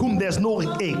head with whom there's no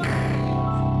ache.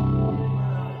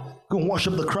 Go and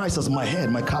worship the Christ as my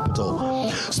head, my capital.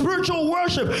 Spiritual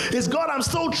worship is God, I'm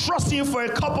still trusting you for a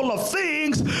couple of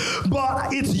things,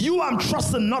 but it's you I'm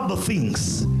trusting, not the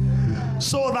things.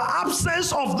 So the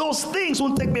absence of those things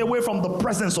won't take me away from the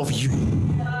presence of you.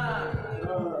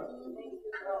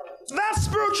 That's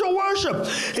spiritual worship.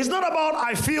 It's not about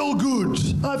I feel good.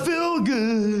 I feel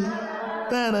good.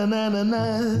 Na, na, na, na,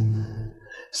 na.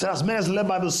 So as many as led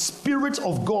by the Spirit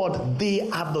of God, they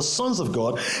are the sons of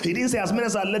God. He didn't say as many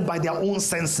as are led by their own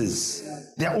senses,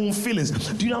 their own feelings.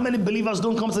 Do you know how many believers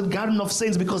don't come to the garden of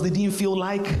saints because they didn't feel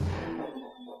like?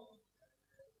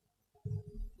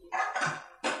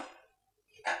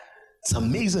 It's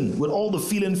amazing. With all the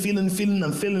feeling, they're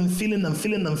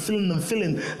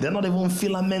not even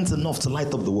filament enough to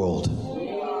light up the world.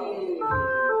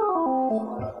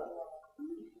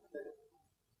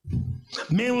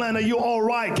 Mainland, are you all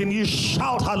right? Can you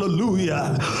shout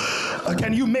hallelujah?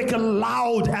 Can you make it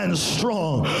loud and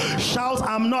strong? Shout,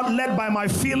 I'm not led by my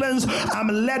feelings, I'm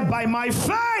led by my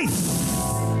faith.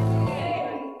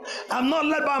 I'm not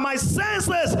led by my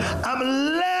senses, I'm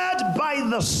led by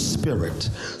the Spirit.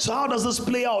 So how does this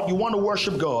play out? You want to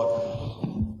worship God.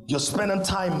 You're spending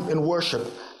time in worship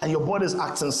and your body is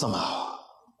acting somehow.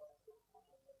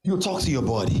 You talk to your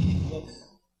body.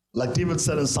 Like David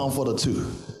said in Psalm 42,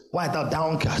 why art thou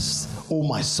downcast, O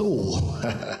my soul?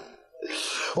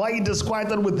 Why are you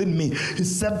disquieted within me? He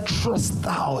said, trust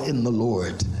thou in the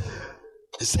Lord.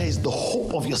 It says the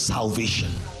hope of your salvation.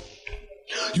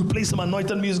 You play some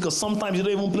anointed music, or sometimes you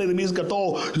don't even play the music at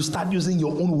all. You start using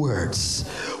your own words.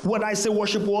 What I say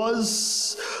worship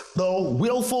was the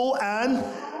willful and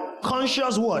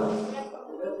conscious what?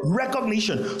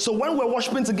 Recognition. So when we're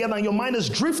worshiping together and your mind is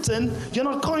drifting, you're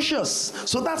not conscious.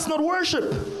 So that's not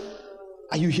worship.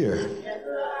 Are you here?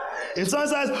 If someone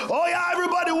says, oh yeah,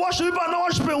 everybody worship, people are not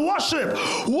worshiping, worship.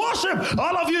 Worship.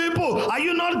 All of you people, are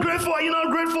you not grateful? Are you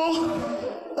not grateful?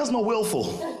 That's not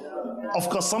willful. Of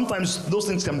course, sometimes those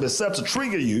things can be said to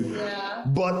trigger you,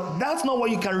 but that's not what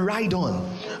you can ride on,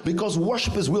 because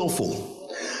worship is willful.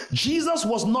 Jesus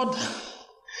was not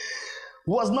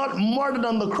murdered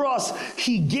on the cross.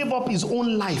 He gave up his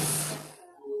own life.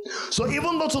 So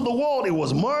even though to the world it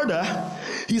was murder,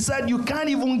 he said, you can't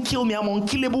even kill me. I'm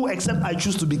unkillable except I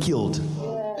choose to be killed.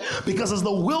 Because it's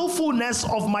the willfulness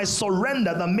of my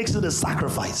surrender that makes it a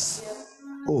sacrifice.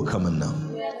 Oh, come on now.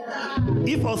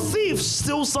 If a thief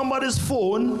steals somebody's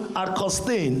phone at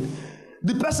Costain,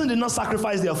 the person did not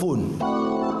sacrifice their phone.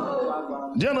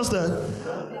 Do you understand?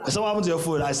 So what happened to your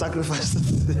phone? I sacrificed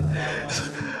it.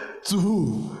 To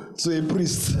who? To a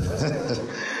priest.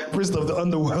 Priest of the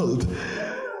underworld.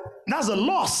 That's a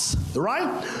loss, right?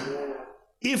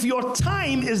 If your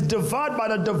time is devoured by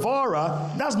the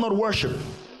devourer, that's not worship.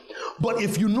 But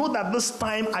if you know that this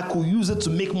time I could use it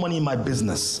to make money in my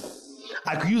business,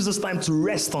 I could use this time to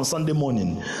rest on Sunday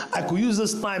morning, I could use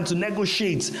this time to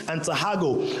negotiate and to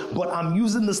haggle, but I'm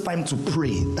using this time to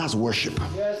pray, that's worship.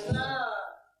 Yes, sir.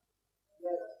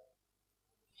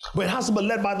 But it has to be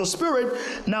led by the Spirit.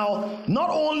 Now, not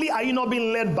only are you not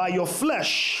being led by your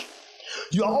flesh,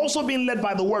 you are also being led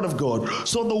by the Word of God.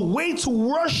 So the way to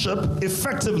worship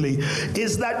effectively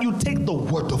is that you take the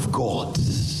Word of God.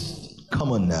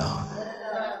 Come on now.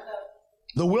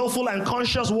 The willful and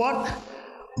conscious what?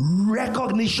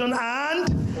 Recognition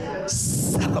and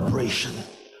celebration.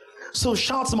 So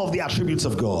shout some of the attributes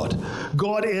of God.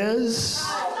 God is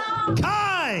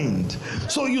kind.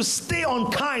 So you stay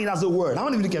on kind as a word. How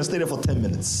many of you can stay there for 10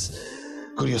 minutes?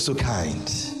 God, you're so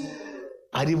kind.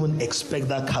 I didn't even expect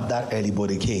that cab that early, but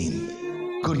it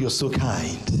came. God, you're so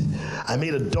kind. I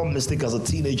made a dumb mistake as a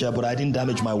teenager, but I didn't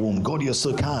damage my womb. God, you're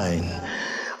so kind.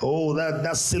 Oh,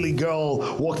 that silly girl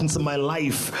walked into my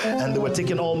life and they were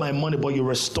taking all my money, but you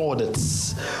restored it.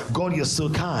 God, you're so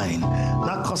kind.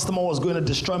 That customer was going to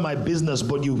destroy my business,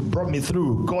 but you brought me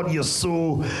through. God, you're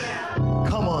so,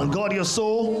 come on, God, you're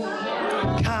so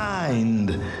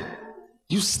kind.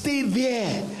 You stay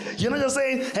there. You're not just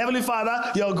saying, Heavenly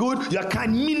Father, you're good, you're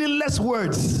kind, meaningless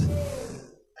words.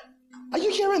 Are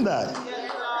you hearing that?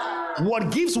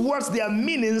 What gives words their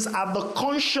meanings are the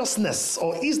consciousness,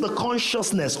 or is the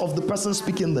consciousness of the person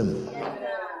speaking them.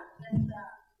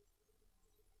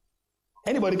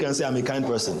 Anybody can say, I'm a kind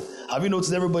person. Have you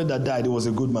noticed everybody that died, was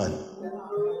a good man?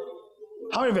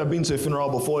 How many of you have been to a funeral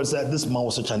before and said, this man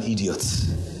was such an idiot?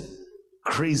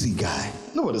 Crazy guy.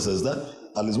 Nobody says that.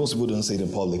 At least most people don't say it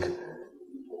in public.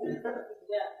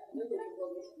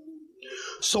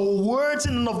 So words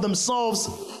in and of themselves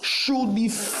should be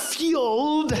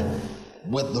filled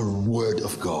with the word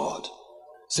of God.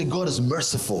 Say, God is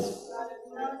merciful.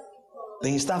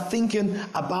 Then you start thinking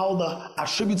about the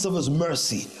attributes of his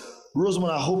mercy.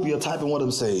 Rosamond, I hope you're typing what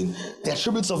I'm saying. The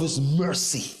attributes of his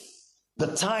mercy.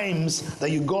 The times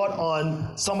that you got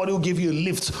on somebody who gave you a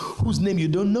lift whose name you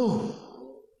don't know.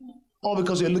 All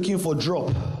because you're looking for a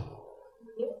drop.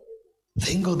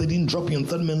 Thank God they didn't drop you on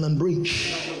Third Mainland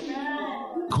Bridge.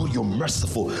 God, you're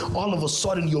merciful. All of a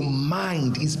sudden, your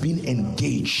mind is being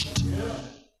engaged.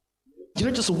 You're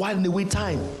not just whiling away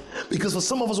time. Because for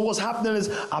some of us, what's happening is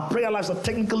our prayer lives are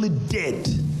technically dead.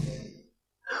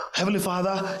 Heavenly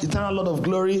Father, eternal Lord of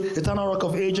glory, eternal rock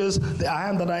of ages, the I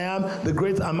am that I am, the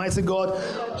great and mighty God.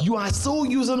 You are still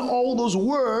using all those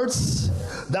words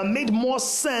that made more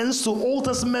sense to Old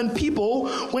Testament people.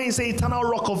 When you say eternal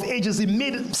rock of ages, it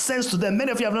made sense to them.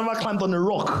 Many of you have never climbed on a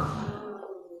rock.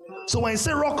 So when you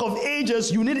say rock of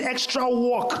ages, you need extra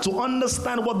work to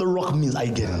understand what the rock means. Are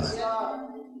you getting that?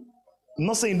 I'm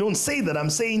not saying don't say that. I'm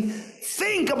saying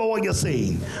think about what you're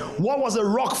saying. What was a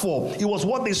rock for? It was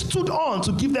what they stood on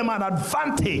to give them an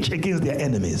advantage against their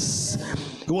enemies.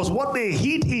 It was what they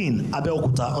hid in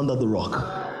Abeokuta under the rock.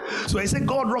 So I say,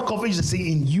 God, rock of ages, say,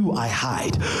 in you I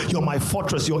hide. You're my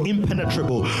fortress. You're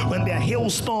impenetrable. When there are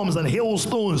hailstorms and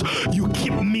hailstones, you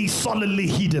keep me solidly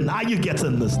hidden. Are you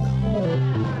getting this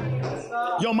now?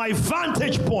 You're my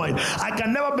vantage point. I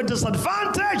can never be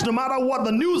disadvantaged no matter what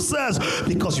the news says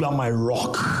because you are my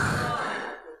rock.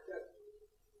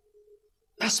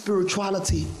 That's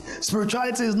spirituality.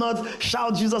 Spirituality is not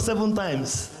shout Jesus 7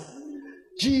 times.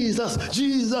 Jesus,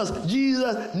 Jesus,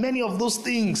 Jesus. Many of those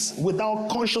things without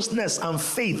consciousness and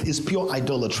faith is pure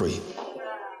idolatry.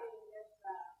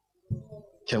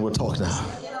 Can we talk now?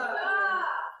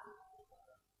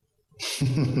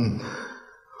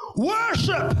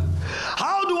 Worship.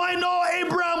 How do I know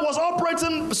Abraham was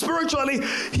operating spiritually?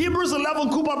 Hebrews 11,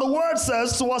 Cooper, the word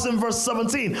says to us in verse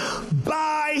 17,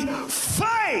 by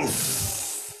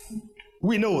faith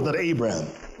we know that Abraham,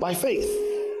 by faith.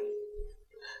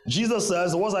 Jesus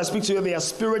says, the words I speak to you, they are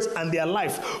spirit and they are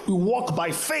life. We walk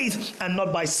by faith and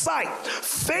not by sight.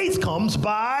 Faith comes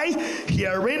by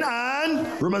hearing,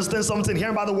 and Romans 10:17,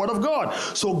 hearing by the word of God.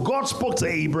 So God spoke to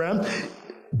Abraham.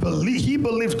 He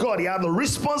believed God. He had the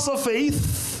response of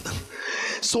faith.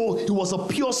 So it was a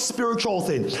pure spiritual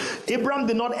thing. Abraham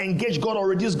did not engage God or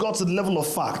reduce God to the level of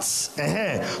facts. So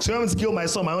you want me to kill my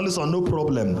son, my only son, no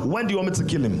problem. When do you want me to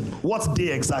kill him? What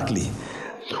day exactly?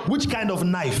 Which kind of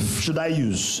knife should I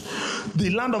use? The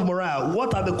land of Moriah,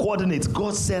 what are the coordinates?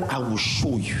 God said, I will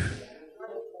show you.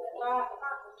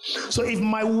 So if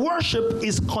my worship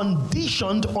is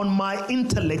conditioned on my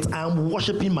intellect, I am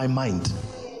worshiping my mind.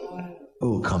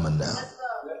 Oh, come on now.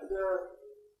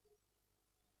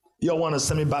 Y'all want to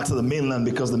send me back to the mainland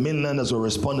because the mainlanders were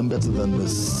responding better than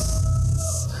this.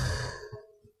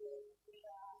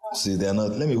 See, they're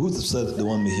not. Let me. Who said they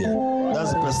want me here?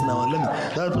 That's the person now.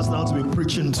 That's the person I want to be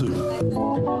preaching to.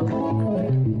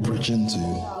 Preaching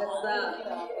to.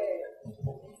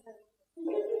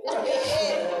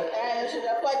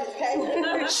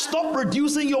 Stop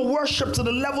reducing your worship to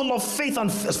the level of faith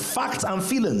and facts and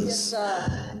feelings.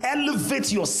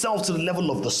 Elevate yourself to the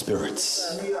level of the Spirit.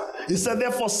 He said,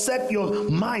 therefore, set your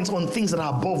minds on things that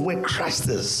are above where Christ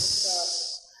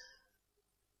is.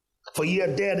 For ye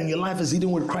are dead and your life is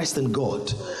hidden with Christ in God.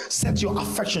 Set your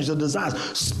affections, your desires,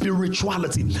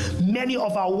 spirituality. Many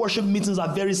of our worship meetings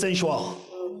are very sensual.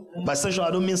 By sensual,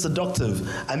 I don't mean seductive.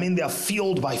 I mean they are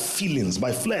fueled by feelings,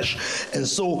 by flesh. And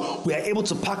so we are able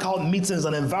to pack out meetings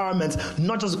and environments,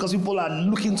 not just because people are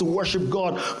looking to worship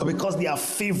God, but because their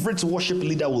favorite worship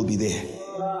leader will be there.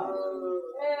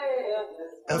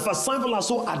 And for some people are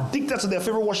so addicted to their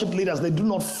favorite worship leaders, they do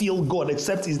not feel God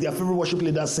except it's their favorite worship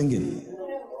leader singing.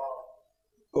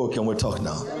 Oh, can we talk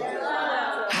now?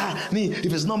 Me,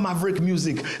 if it's not Maverick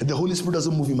music, the Holy Spirit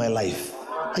doesn't move in my life.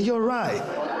 Are you all right?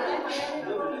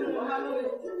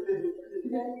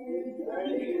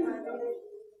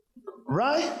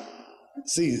 Right?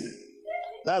 See,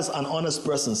 that's an honest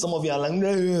person. Some of you are like,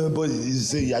 no, but you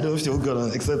say, I don't feel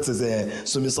good except to say,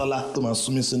 Sumisola, to my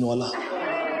Sumisinola.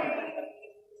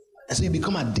 And so you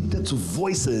become addicted to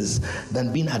voices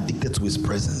than being addicted to his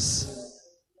presence.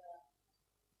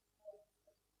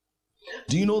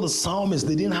 Do you know the psalmists,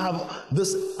 they didn't have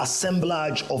this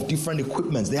assemblage of different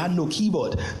equipments. They had no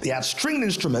keyboard. They had stringed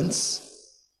instruments.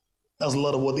 That's a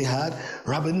lot of what they had.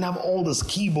 Right? They didn't have all these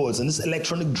keyboards and these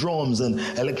electronic drums and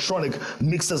electronic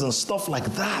mixers and stuff like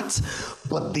that.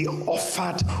 But they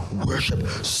offered worship.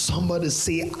 Somebody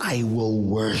say, I will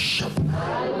worship.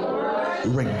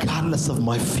 Regardless of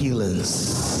my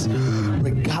feelings,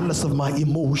 regardless of my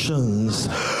emotions,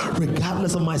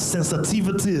 regardless of my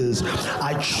sensitivities,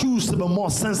 I choose to be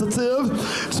more sensitive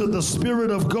to the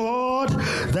Spirit of God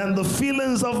than the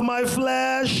feelings of my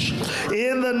flesh.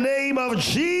 In the name of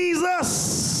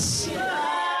Jesus.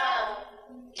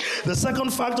 The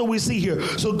second factor we see here.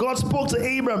 So God spoke to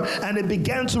Abram and he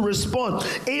began to respond.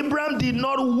 Abram did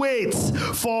not wait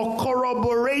for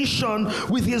corroboration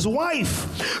with his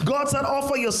wife. God said,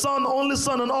 offer your son, only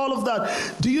son, and all of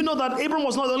that. Do you know that Abram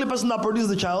was not the only person that produced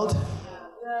the child?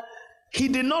 He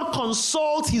did not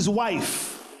consult his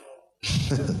wife.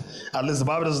 At least the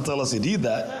Bible doesn't tell us he did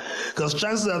that. Because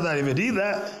chances are that if he did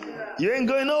that, you ain't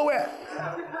going nowhere.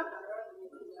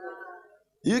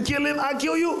 You kill him, I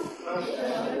kill you.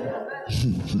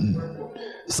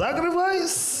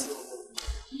 Sacrifice.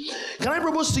 Can I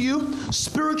propose to you?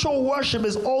 Spiritual worship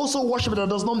is also worship that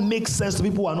does not make sense to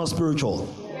people who are not spiritual.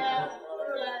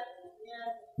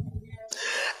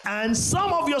 And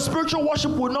some of your spiritual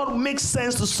worship will not make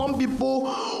sense to some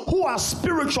people who are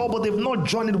spiritual, but they've not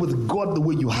joined with God the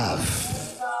way you have.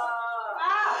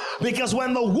 Because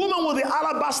when the woman with the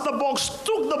alabaster box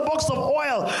took the box of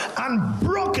oil and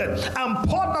broke it and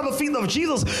poured at the feet of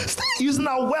Jesus, still using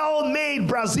a well-made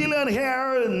Brazilian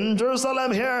hair and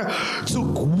Jerusalem hair to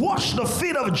wash the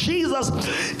feet of Jesus,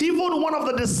 even one of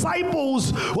the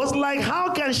disciples was like,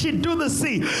 how can she do this?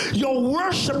 See, your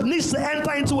worship needs to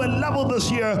enter into a level this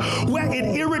year where it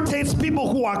irritates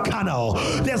people who are carnal.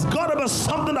 There's got to be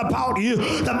something about you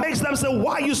that makes them say,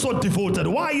 why are you so devoted?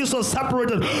 Why are you so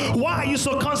separated? Why are you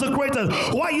so consecrated?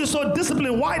 Why are you so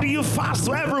disciplined? Why do you fast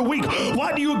every week?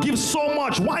 Why do you give so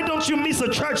much? Why don't you miss a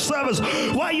church service?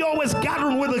 Why are you always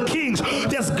gathering with the kings?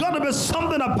 There's got to be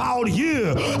something about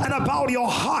you and about your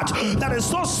heart that is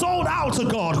so sold out to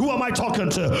God. Who am I talking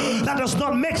to? That does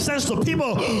not make sense to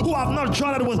people who have not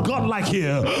joined with God like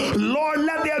you. Lord,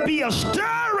 let there be a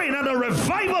stirring and a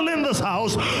revival in this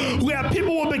house where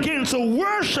people will begin to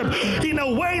worship in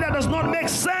a way that does not make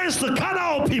sense to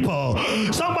carnal people.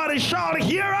 Somebody shout,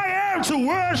 here I am to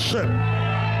worship.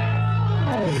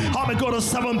 How many go to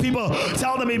 7 people,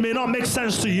 tell them it may not make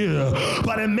sense to you,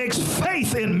 but it makes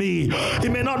faith in me.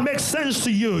 It may not make sense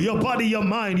to you, your body, your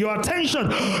mind, your attention,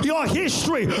 your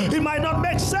history. It might not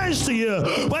make sense to you.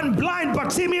 When blind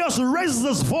Bartimaeus raises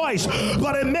his voice,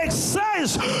 but it makes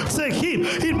sense to him.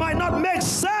 It might not make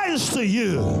sense to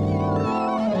you.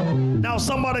 Now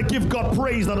somebody give God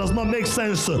praise that does not make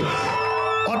sense to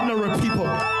ordinary people.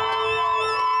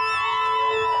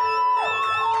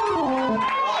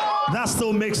 That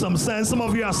still makes some sense. Some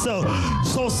of you are still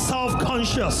so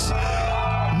self-conscious.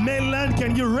 Mainland,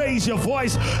 can you raise your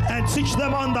voice and teach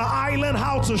them on the island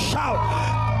how to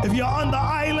shout? If you're on the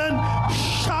island,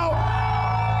 shout.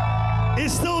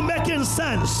 It's still making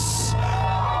sense.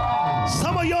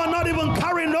 Some of you are not even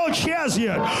carrying no chairs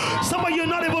yet. Some of you are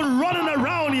not even running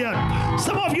around yet.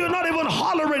 Some of you are not even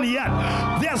hollering yet.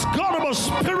 There's got to be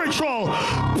spiritual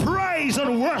praise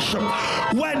and worship.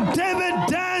 When David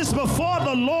danced before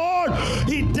the Lord,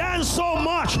 he danced so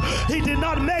much, he did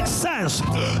not make sense.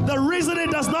 The reason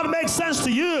it does not make sense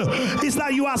to you is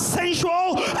that you are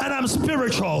sensual and I'm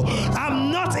spiritual.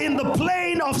 I'm not in the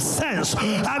plane of sense.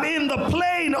 I'm in the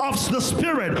plane of the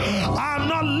Spirit. I'm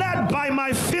not led by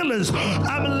my feelings.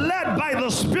 I'm led by the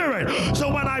Spirit.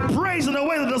 So when I praise in a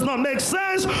way that does not make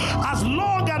sense, as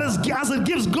long as it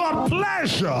gives God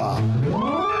pleasure,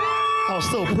 I'll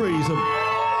still praise Him.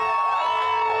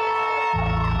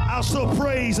 I'll still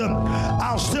praise Him.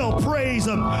 I'll still praise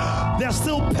Him. There's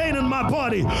still pain in my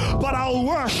body, but I'll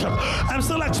worship. I'm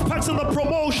still expecting the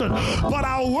promotion, but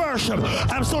I'll worship.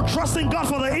 I'm still trusting God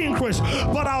for the increase,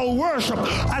 but I'll worship.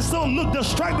 I still look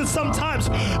distracted sometimes,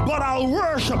 but I'll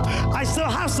worship. I still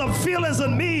have some feelings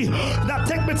in me that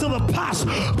take me to the past,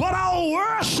 but I'll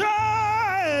worship.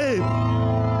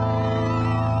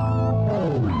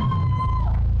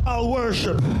 I'll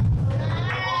worship.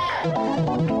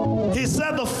 He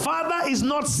said the Father is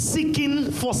not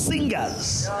seeking for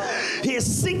singers. He is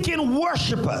seeking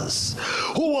worshipers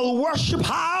who will worship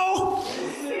how?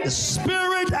 The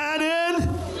Spirit and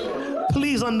in.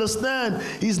 Please understand,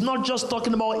 he's not just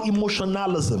talking about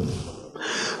emotionalism.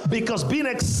 Because being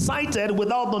excited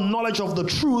without the knowledge of the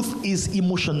truth is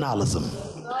emotionalism.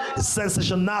 It's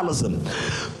sensationalism.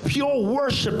 Pure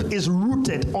worship is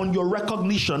rooted on your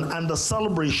recognition and the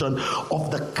celebration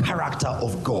of the character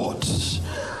of God.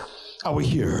 Are we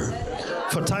here?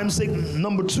 For time's sake,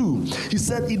 number 2, he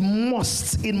said it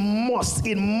must be in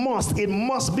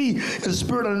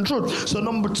spirit and in truth. So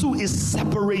number 2 is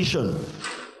separation.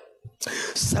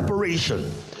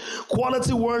 Separation.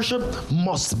 Quality worship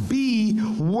must be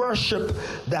worship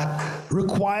that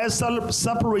requires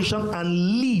separation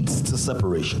and leads to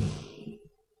separation.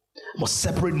 I must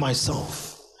separate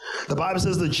myself. The Bible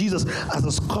says that Jesus, as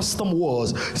his custom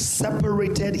was,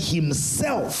 separated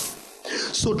himself.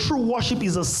 So true worship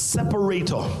is a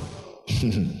separator.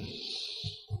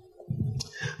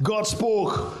 God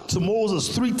spoke to Moses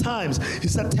 3 times. He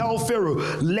said, tell Pharaoh,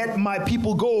 let my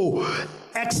people go.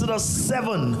 Exodus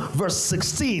 7 verse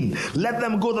 16, let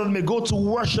them go that they may go to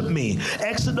worship me.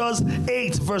 Exodus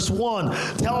 8 verse 1,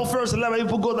 tell Pharaoh to let my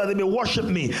people go that they may worship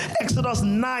me. Exodus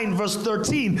 9 verse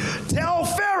 13, tell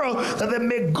Pharaoh that they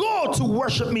may go to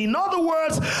worship me. In other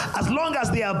words, as long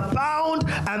as they are bound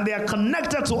and they are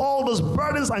connected to all those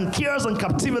burdens and cares and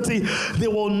captivity, they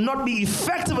will not be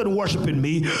effective in worshiping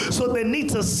me. So they need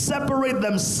to separate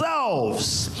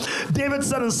themselves. David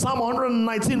said in Psalm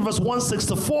 119 verse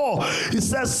 164, he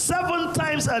says, 7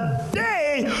 times a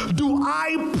day do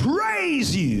I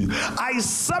praise you. I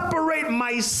separate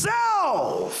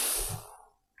myself.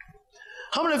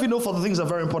 How many of you know for the things that are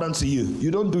very important to you,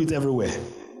 you don't do it everywhere?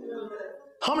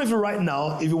 How many of you right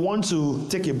now, if you want to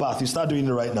take a bath, you start doing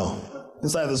it right now,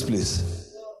 inside this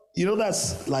place? You know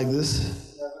that's like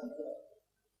this.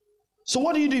 So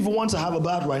what do you do if you want to have a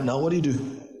bath right now? What do?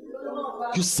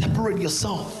 You separate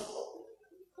yourself.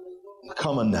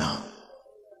 Come on now.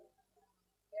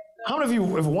 How many of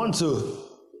you, if you want to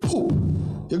poop,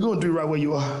 you're going to do it right where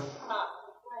you are?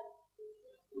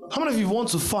 How many of you want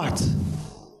to fart?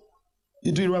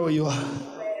 You do it right where you are?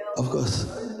 Of course.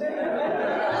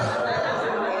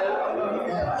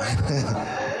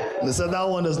 They said that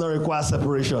one does not require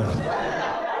separation.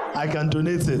 I can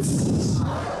donate it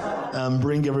and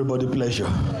bring everybody pleasure.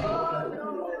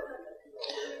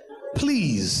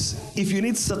 Please, if you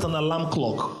need to set an alarm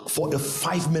clock for a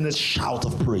 5-minute shout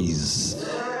of praise,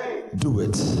 do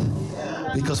it.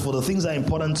 Because for the things that are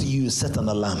important to you, set an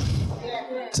alarm.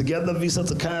 To get the visa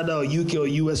to Canada or UK or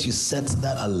US, you set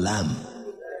that alarm.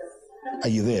 Are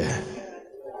you there?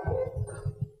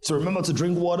 So remember to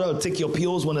drink water or take your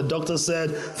pills when the doctor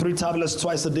said 3 tablets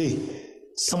twice a day.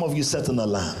 Some of you set an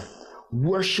alarm.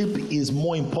 Worship is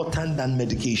more important than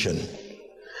medication.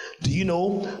 Do you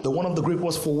know that one of the Greek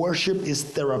words for worship is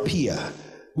therapia,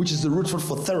 which is the root word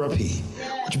for therapy,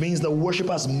 which means that worship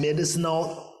has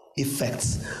medicinal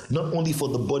effects, not only for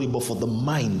the body, but for the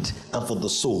mind and for the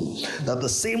soul. That the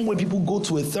same way people go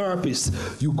to a therapist,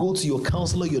 you go to your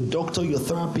counselor, your doctor, your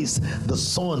therapist, the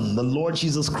Son, the Lord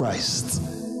Jesus Christ.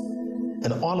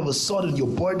 And all of a sudden, your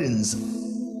burdens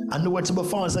are nowhere to be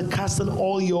found. It's like casting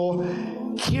all your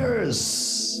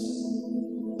cares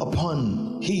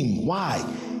upon Him. Why?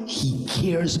 He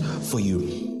cares for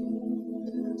you.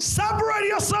 Separate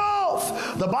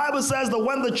yourself. The Bible says that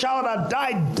when the child had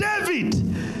died, David,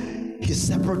 he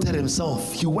separated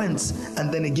himself. He went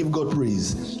and then he gave God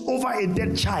praise over a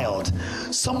dead child.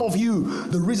 Some of you,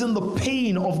 the reason the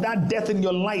pain of that death in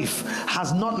your life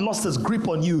has not lost its grip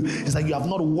on you is that you have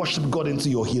not worshiped God into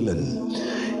your healing,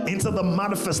 into the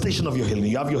manifestation of your healing.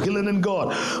 You have your healing in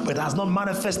God, but it has not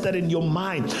manifested in your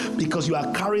mind because you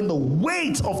are carrying the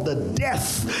weight of the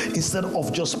death instead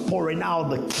of just pouring out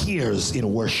the cares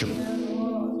in worship.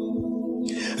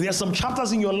 There are some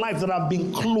chapters in your life that have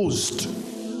been closed.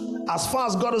 As far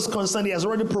as God is concerned, He has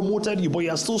already promoted you, but you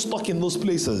are still stuck in those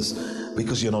places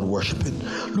because you're not worshiping.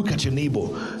 Look at your neighbor.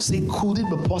 Say, could it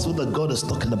be possible that God is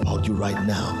talking about you right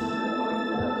now?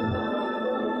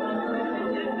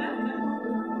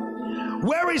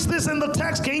 Where is this in the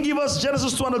text? Can you give us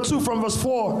Genesis 22 from verse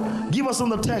 4? Give us in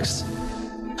the text.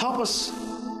 Help us.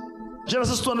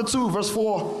 Genesis 22 verse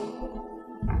 4.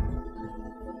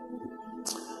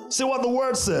 See what the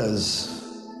word says.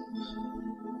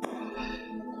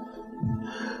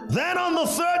 Then on the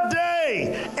 3rd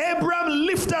day, Abraham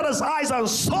lifted his eyes and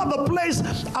saw the place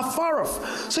afar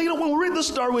off. So, when we read the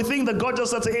story, we think that God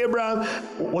just said to Abraham,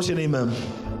 what's your name, man?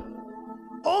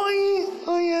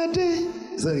 Oyade.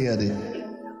 Is that Oyade?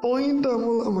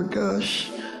 Oyindamola, oh my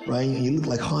gosh. Right? You look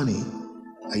like honey.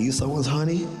 Are you someone's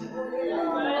honey?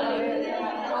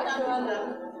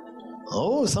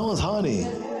 Oh, someone's honey.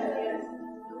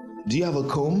 Do you have a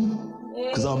comb?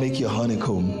 Because I'll make you a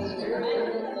honeycomb.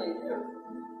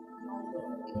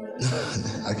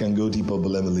 I can go deeper, but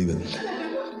let me leave it.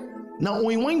 Now,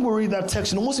 when we read that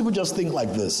text, most people just think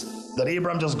like this, that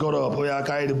Abraham just got up, oh yeah,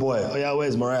 carry the boy, oh yeah,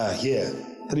 where's Mariah? Here,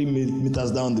 3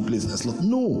 meters down the place.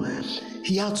 No,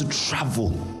 he had to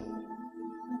travel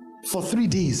for 3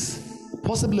 days,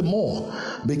 possibly more,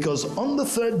 because on the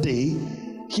third day,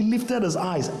 he lifted his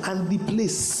eyes and the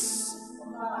place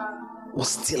was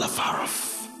still afar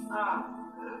off.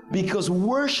 Because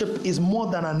worship is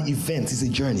more than an event, it's a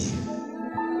journey.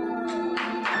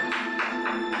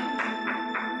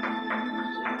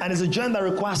 And it's a journey that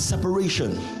requires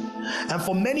separation. And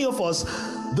for many of us,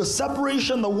 the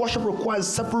separation, the worship requires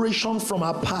separation from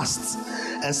our past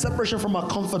and separation from our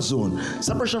comfort zone,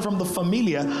 separation from the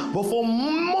familiar. But for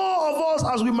more of us,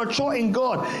 as we mature in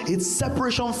God, it's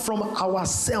separation from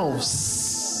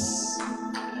ourselves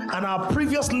and our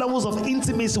previous levels of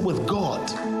intimacy with God.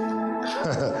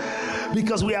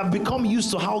 Because we have become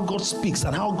used to how God speaks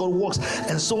and how God works,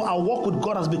 and so our walk with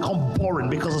God has become boring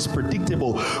because it's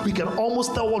predictable. We can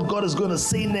almost tell what God is going to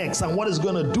say next and what He's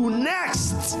going to do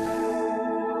next.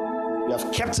 We have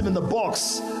kept Him in the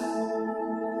box.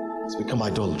 It's become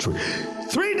idolatry.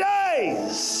 3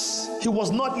 days He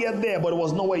was not yet there, but it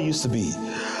was not where He used to be.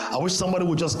 I wish somebody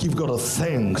would just give God a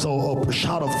thanks or a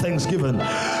shout of thanksgiving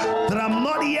that I'm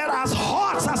not yet as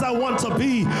hot as I want to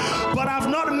be, but I've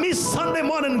not missed Sunday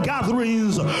morning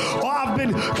gatherings, or I've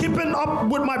been keeping up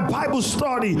with my Bible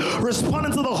study,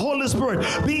 responding to the Holy Spirit,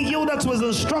 being yielded to His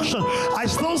instruction. I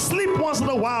still sleep once in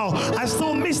a while. I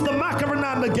still miss the mark every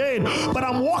now and again, but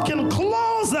I'm walking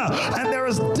closer, and there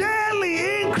is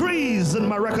daily increase in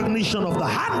my recognition of the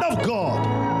hand of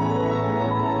God.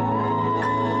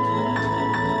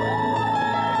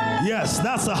 Yes,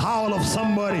 that's a howl of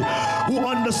somebody who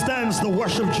understands the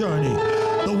worship journey.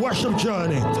 The worship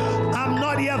journey. I'm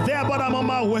not yet there, but I'm on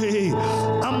my way.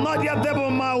 I'm not yet there, but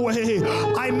I'm on my way.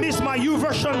 I missed my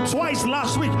YouVersion twice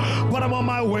last week, but I'm on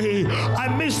my way.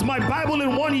 I missed my Bible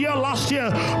in 1 year last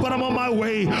year, but I'm on my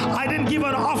way. I didn't give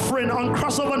an offering on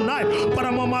crossover night, but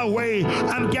I'm on my way.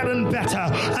 I'm getting better.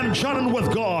 I'm journeying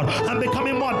with God. I'm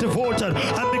becoming more devoted.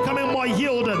 I'm becoming more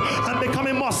yielded. I'm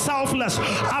becoming more selfless.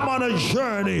 I'm on a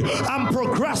journey. I'm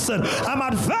progressing. I'm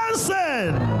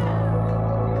advancing.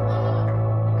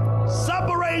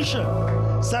 Separation.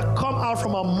 Said, come out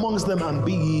from amongst them and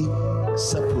be ye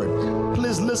separate.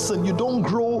 Please listen, you don't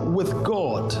grow with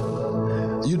God.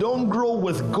 You don't grow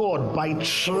with God by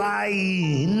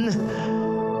trying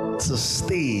to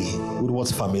stay with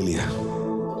what's familiar.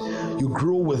 You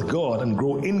grow with God and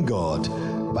grow in God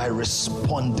by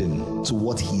responding to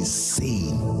what He's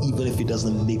saying, even if it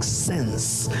doesn't make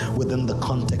sense within the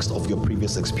context of your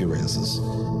previous experiences.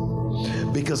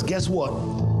 Because guess what?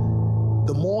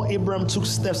 The more Abraham took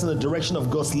steps in the direction of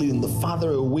God's leading, the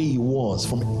farther away he was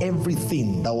from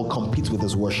everything that will compete with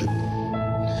his worship.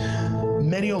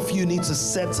 Many of you need to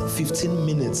set 15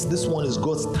 minutes. This one is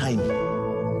God's time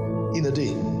in a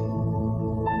day.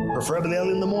 Preferably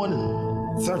early in the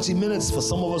morning. 30 minutes. For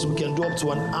some of us, we can do up to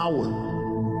an hour.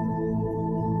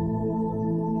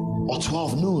 Or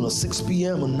 12 noon, or 6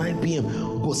 p.m., or 9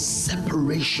 p.m. But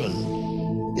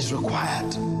separation is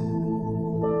required.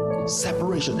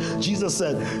 Separation. Jesus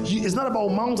said, it's not about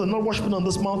mountain, not worshiping on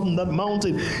this mountain, that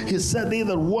mountain. He said they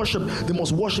that worship, they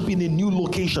must worship in a new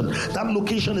location. That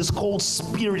location is called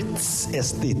Spirit's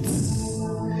Estate.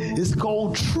 It's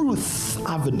called Truth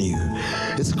Avenue.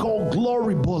 It's called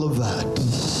Glory Boulevard.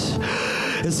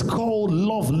 It's called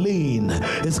Love Lane.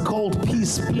 It's called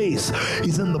Peace Place.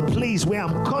 It's in the place where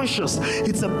I'm conscious.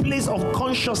 It's a place of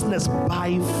consciousness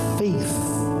by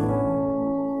faith.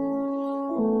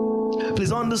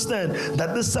 Please understand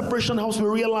that this separation helps me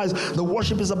realize the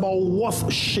worship is about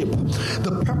worship.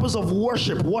 The purpose of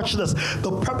worship, watch this,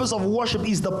 the purpose of worship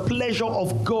is the pleasure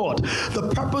of God. The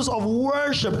purpose of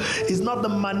worship is not the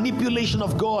manipulation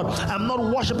of God. I'm not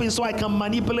worshiping so I can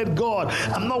manipulate God.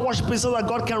 I'm not worshiping so that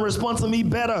God can respond to me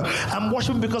better. I'm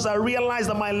worshiping because I realize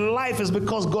that my life is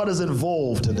because God is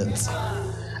involved in it.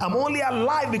 I'm only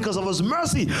alive because of His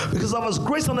mercy, because of His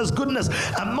grace and His goodness.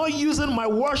 I'm not using my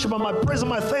worship and my praise and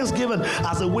my thanksgiving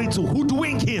as a way to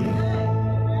hoodwink Him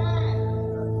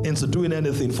into doing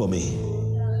anything for me.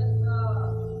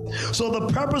 So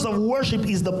the purpose of worship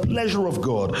is the pleasure of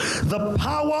God. The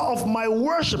power of my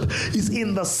worship is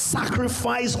in the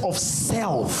sacrifice of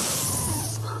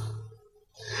self,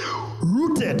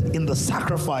 rooted in the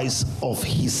sacrifice of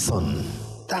His Son.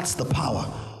 That's the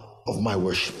power of my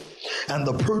worship. And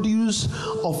the produce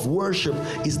of worship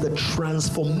is the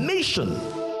transformation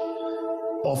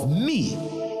of me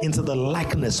into the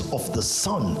likeness of the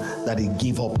Son that He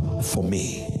gave up for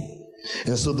me.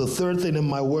 And so the third thing in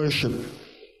my worship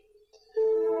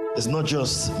is not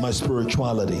just my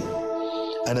spirituality,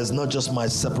 and it's not just my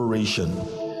separation.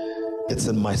 It's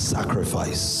in my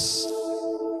sacrifice.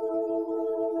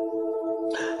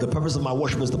 The purpose of my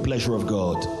worship is the pleasure of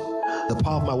God. The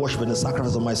power of my worship and the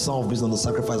sacrifice of my song based on the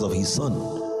sacrifice of his son.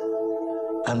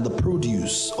 And the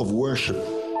produce of worship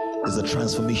is the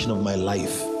transformation of my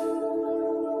life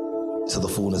to the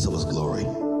fullness of his glory.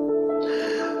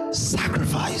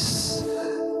 Sacrifice.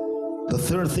 The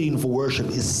third thing for worship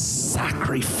is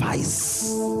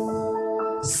sacrifice.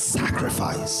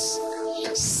 Sacrifice.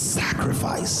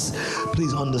 Sacrifice.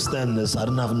 Please understand this. I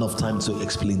don't have enough time to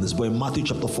explain this, but in Matthew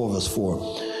chapter 4 verse 4,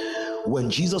 when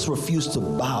Jesus refused to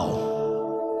bow,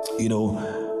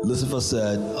 Lucifer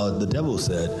said, the devil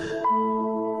said,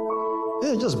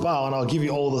 yeah, just bow and I'll give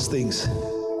you all those things.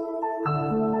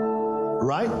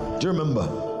 Right? Do you remember?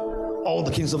 All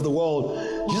the kings of the world.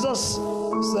 Jesus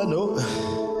said, no.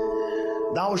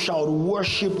 Thou shalt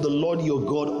worship the Lord your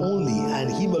God only, and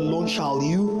him alone shall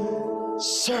you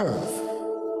serve.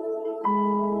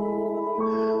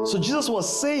 So Jesus was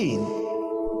saying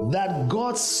that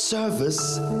God's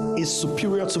service is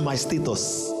superior to my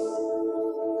status.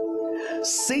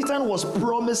 Satan was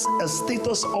promised a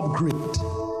status upgrade.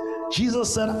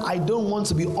 Jesus said, I don't want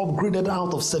to be upgraded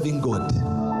out of serving God.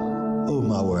 Oh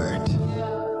my word.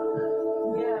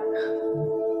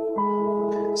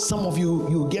 Some of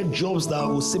you get jobs that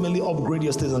will seemingly upgrade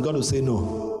your status, and God will say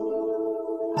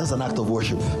no. That's an act of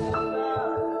worship.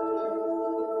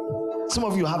 Some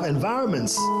of you have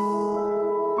environments.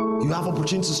 You have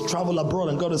opportunities to travel abroad,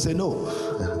 and God will say no.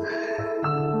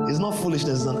 It's not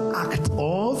foolishness, it's an act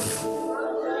of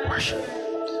worship.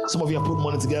 Some of you have put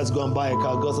money together to go and buy a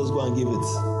car. God says go and give it.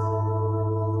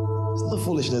 It's not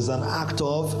foolishness, it's an act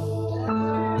of.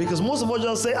 Because most of us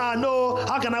just say, no,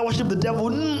 how can I worship the devil?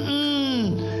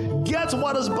 Get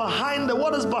what is behind it.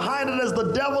 What is behind it is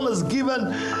the devil has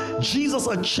given Jesus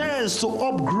a chance to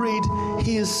upgrade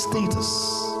his status.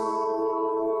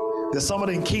 There's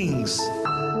somebody in Kings.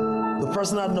 The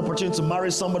person had an opportunity to marry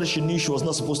somebody she knew she was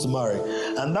not supposed to marry.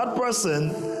 And that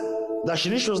person that she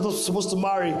knew she was not supposed to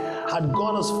marry had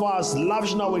gone as far as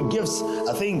lavishing her with gifts.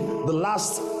 I think the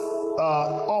last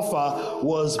offer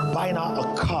was buying her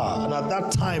a car. And at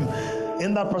that time,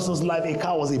 in that person's life, a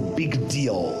car was a big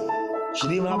deal. She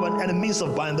didn't even have any means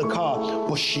of buying the car,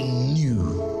 but she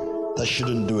knew that she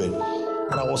didn't do it.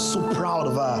 And I was so proud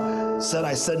of her.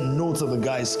 I said no to the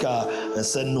guy's car and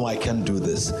said, no, I can't do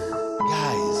this.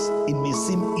 Guys, it may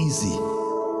seem easy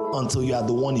until you are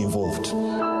the one involved.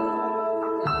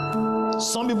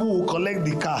 Some people will collect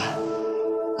the car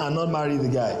and not marry the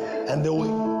guy, and they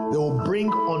will bring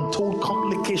untold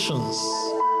complications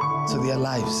to their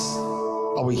lives.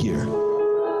 Are we here?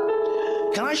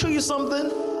 Can I show you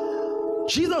something?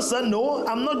 Jesus said, no,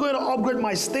 I'm not going to upgrade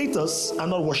my status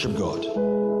and not worship God.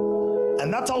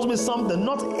 And that tells me something.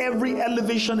 Not every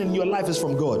elevation in your life is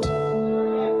from God.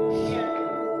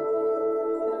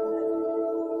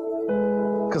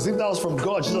 Because if that was from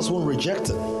God, Jesus won't reject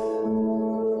it.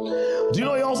 Do you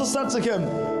know he also said to him,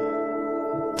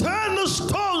 turn the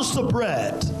stones to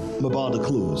bread. I'm about to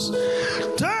close.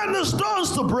 Turn the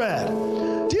stones to bread.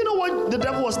 Do you know what the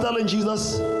devil was telling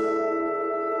Jesus?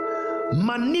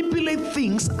 Manipulate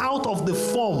things out of the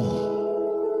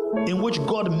form in which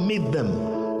God made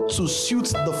them to suit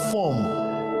the form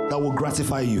that will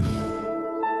gratify you.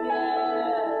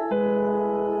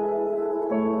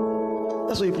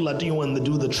 That's what people are doing when they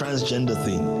do the transgender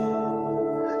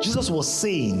thing. Jesus was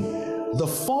saying the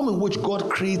form in which God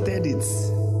created it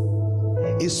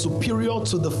is superior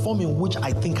to the form in which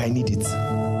I think I need it.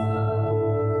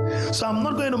 So I'm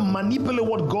not going to manipulate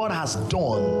what God has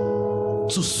done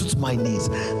to suit my needs.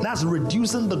 That's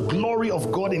reducing the glory of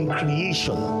God in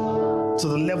creation to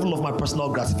the level of my personal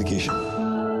gratification.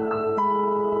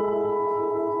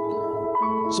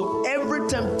 So every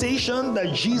temptation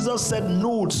that Jesus said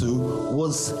no to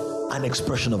was an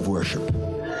expression of worship.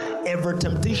 Every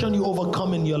temptation you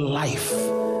overcome in your life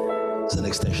is an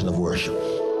extension of worship.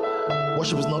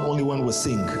 Worship is not only when we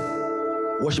sing.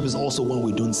 Worship is also when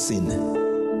we don't sin.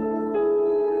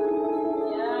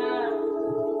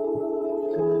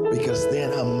 Because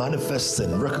then I'm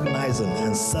manifesting, recognizing,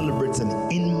 and celebrating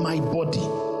in my body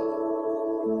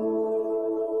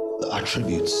the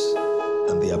attributes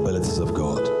and the abilities of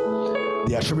God.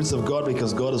 The attributes of God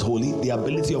because God is holy. The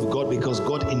ability of God because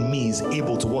God in me is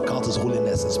able to work out his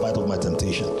holiness in spite of my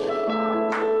temptation.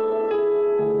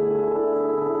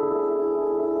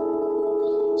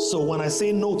 So when I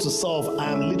say no to self,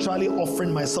 I am literally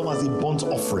offering myself as a burnt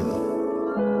offering.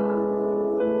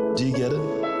 Do you get it?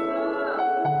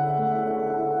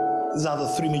 These are the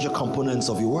three major components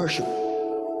of your worship.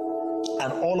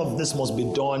 And all of this must be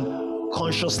done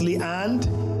consciously and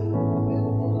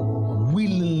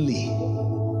willingly.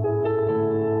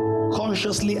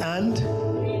 consciously and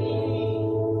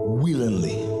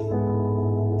willingly.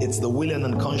 It's the willing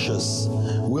and conscious.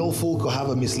 Willful could have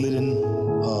a misleading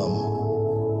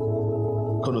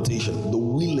connotation. The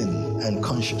willing and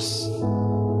conscious.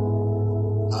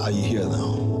 Are you here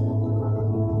now?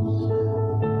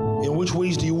 In which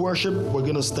ways do you worship? We're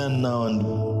going to stand now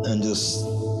and just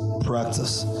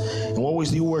practice. In what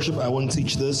ways do you worship? I won't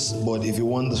teach this, but if you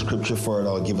want the scripture for it,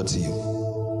 I'll give it to you.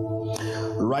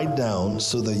 Write down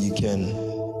so that you can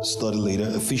study later.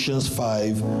 Ephesians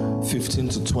 5:15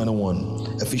 to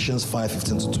 21. Ephesians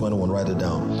 5:15 to 21. Write it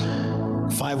down.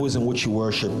 5 ways in which you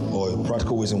worship, or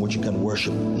practical ways in which you can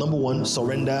worship. Number 1,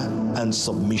 surrender and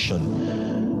submission.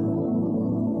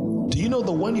 Do you know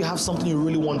that when you have something you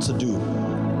really want to do,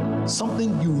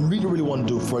 something you really, really want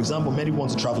to do, for example, many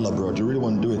want to travel abroad, you really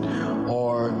want to do it,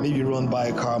 or maybe you run by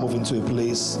a car, move into a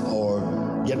place, or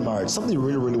get married, something you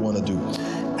really, really want to do,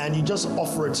 and you just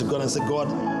offer it to God and say, God,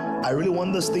 I really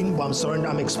want this thing, but I'm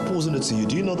surrendering, I'm exposing it to you.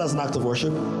 Do you know that's an act of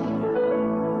worship?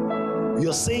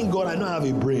 You're saying, God, I know I have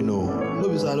a brain, no.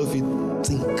 Nobody I know if you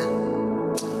think,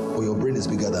 but your brain is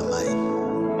bigger than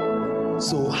mine.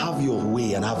 So have your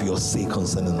way and have your say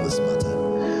concerning this matter.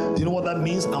 Do you know what that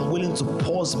means? I'm willing to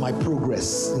pause my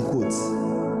progress, in quotes,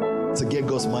 to get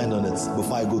God's mind on it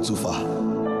before I go too far.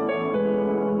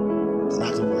 It's an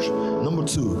act of worship. Number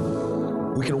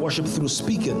 2, we can worship through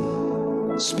speaking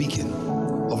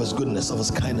of His goodness, of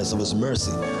His kindness, of His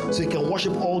mercy. So you can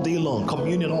worship all day long,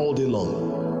 communion all day long.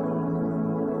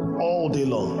 All day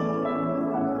long.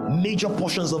 Major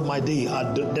portions of my day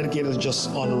are dedicated to just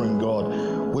honoring God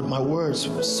with my words,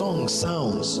 songs,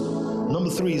 sounds. Number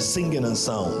 3 is singing and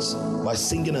sounds. By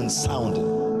singing and sounding.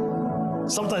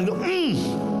 Sometimes you go,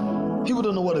 people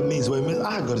don't know what it means. What it means,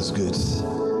 God is good.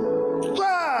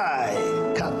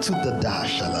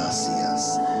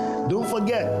 Don't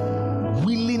forget,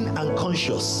 willing and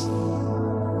conscious.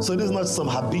 So it is not some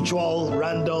habitual,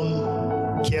 random,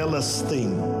 careless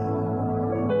thing.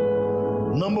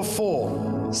 Number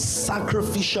 4,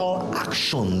 sacrificial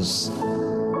actions,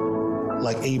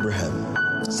 like Abraham.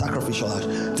 Sacrificial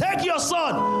action. Take your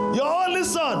son, your only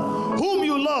son, whom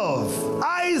you love,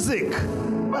 Isaac.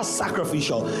 That's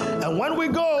sacrificial. And when we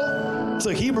go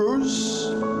to Hebrews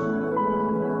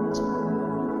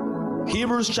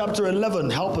chapter 11,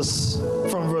 help us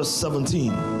from verse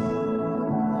 17.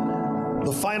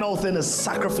 The final thing is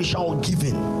sacrificial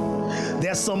giving.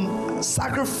 There are some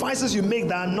sacrifices you make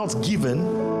that are not given,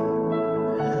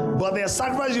 but there are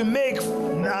sacrifices you make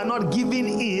that are not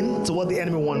giving in to what the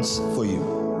enemy wants for you.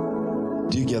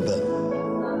 Do you get that?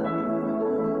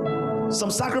 Some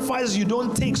sacrifices you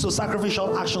don't take, so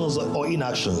sacrificial actions or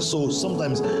inactions. So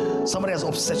sometimes somebody has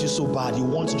upset you so bad, you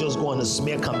want to just go on a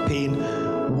smear campaign,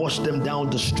 wash them down,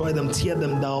 destroy them, tear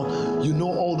them down. You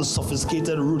know all the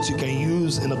sophisticated routes you can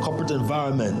use in a corporate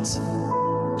environment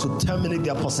to terminate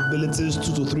their possibilities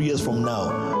 2 to 3 years from now.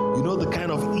 You know the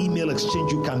kind of email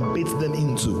exchange you can bait them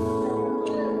into.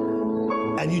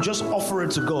 And you just offer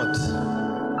it to God.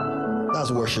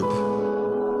 That's worship.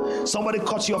 Somebody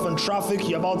cuts you off in traffic,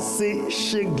 you're about to say,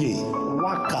 Shege,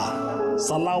 Waka,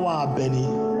 Salawa Abeni.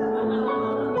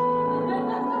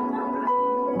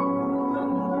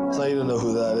 So you don't know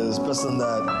who that is. Person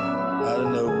that, I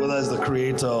don't know, whether it's the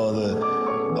creator or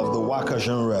of the Waka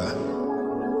genre.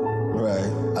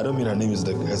 Right. I don't mean her name is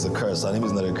a curse. Her name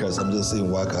is not a curse. I'm just saying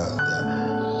Waka.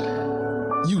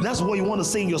 Yeah. That's what you want to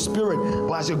say in your spirit.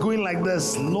 But as you're going like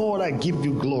this, Lord, I give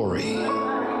you glory.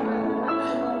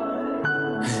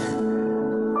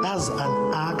 That's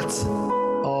an act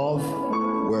of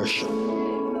worship.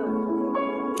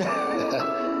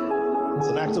 It's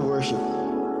an act of worship.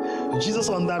 Jesus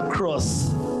on that cross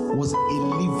was a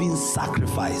living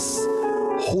sacrifice,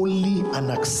 holy and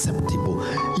acceptable.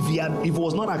 If it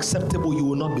was not acceptable, you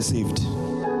will not be saved.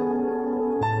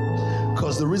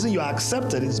 Because the reason you are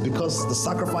accepted is because the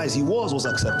sacrifice He was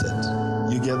accepted.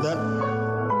 You get that?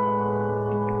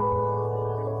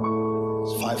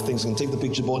 5 things. You can take the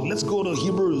picture board. Let's go to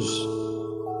Hebrews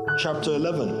chapter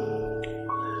 11.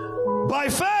 By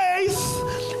faith,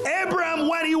 Abraham,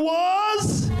 when he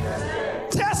was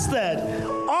tested,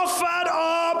 offered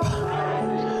up.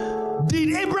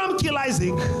 Did Abraham kill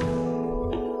Isaac?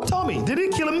 Tell me, did he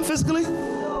kill him physically?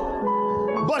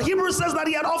 But Hebrews says that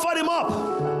he had offered him up.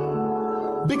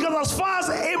 Because as far as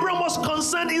Abraham was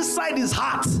concerned inside his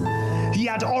heart, he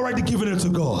had already given it to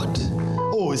God.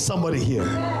 Oh, is somebody here?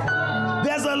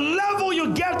 There's a level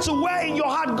you get to where in your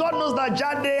heart, God knows that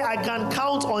Jade, I can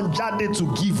count on Jade to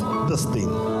give this thing.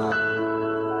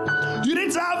 You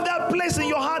need to have that place in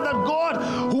your heart that God,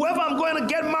 whoever I'm going to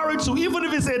get married to, even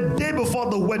if it's a day before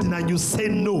the wedding and you say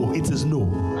no, it is no.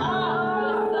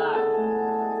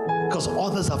 Because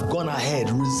others have gone ahead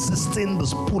resisting the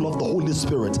pull of the Holy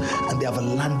Spirit and they have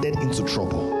landed into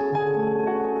trouble.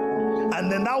 And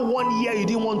then that 1 year you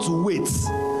didn't want to wait,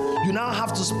 you now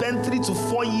have to spend 3 to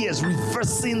 4 years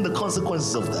reversing the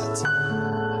consequences of that.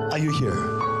 Are you here?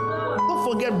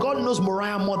 Don't forget, God knows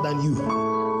Moriah more than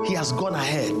you. He has gone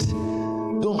ahead.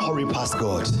 Don't hurry past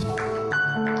God.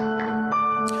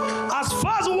 As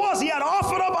far as it was, he had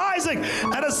offered up Isaac,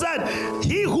 and it said,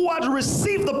 he who had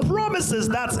received the promises,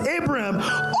 that's Abraham,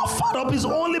 offered up his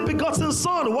only begotten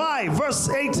son. Why? Verse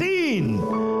 18.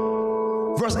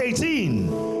 Verse 18.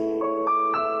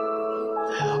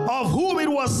 Of whom it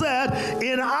was said,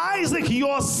 in Isaac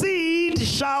your seed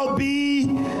shall be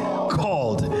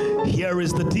called. Here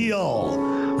is the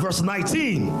deal. Verse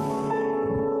 19.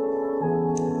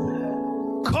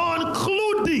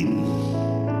 Concluding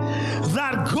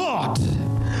that God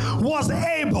was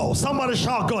able. Somebody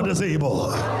shout, God is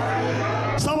able.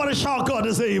 Somebody shout, God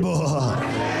is able.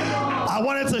 I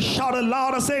wanted to shout it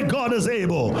loud and say, God is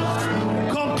able.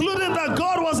 Concluding that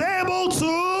God was able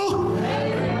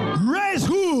to raise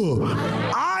who?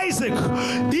 Isaac.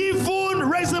 Even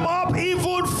raise him up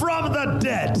even from the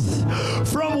dead,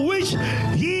 from which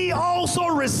he also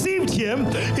received him.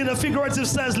 In a figurative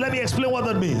sense, let me explain what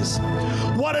that means.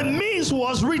 What it means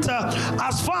was, Rita,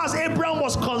 as far as Abraham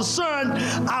was concerned,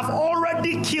 I've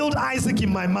already killed Isaac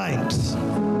in my mind.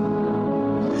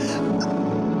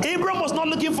 Abraham was not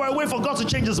looking for a way for God to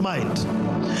change his mind.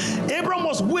 Abraham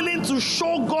was willing to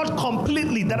show God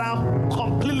completely that I'm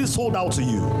completely sold out to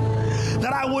you,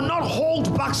 that I will not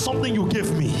hold back something you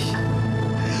give me.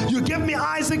 You give me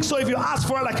Isaac, so if you ask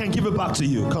for it, I can give it back to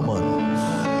you. Come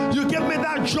on. You give me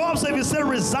that job, so if you say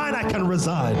resign, I can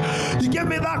resign. You give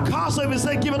me that car, so if you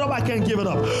say give it up, I can give it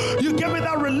up. You give me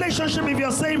that relationship, if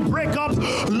you're saying break up,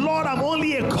 Lord, I'm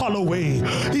only a call away.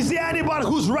 Is there anybody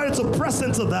who's ready to press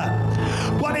into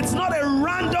that? But it's not a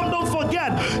random, don't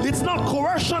forget, it's not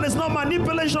coercion, it's not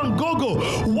manipulation, go.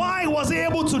 Why was he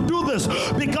able to do this?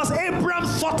 Because Abraham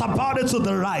thought about it to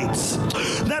the right,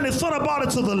 then he thought about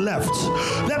it to the left,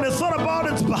 then he thought about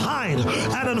it behind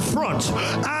and in front,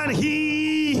 and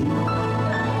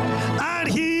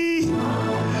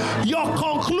your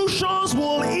conclusions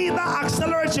will either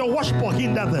accelerate your worship or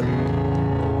hinder them.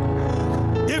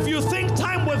 If you think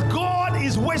time with God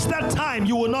is wasted time,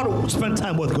 you will not spend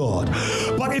time with God.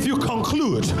 But if you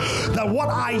conclude that what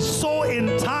I sow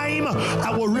in time,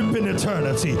 I will reap in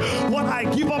eternity. What I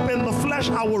give up in the flesh,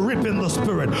 I will reap in the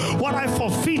spirit. What I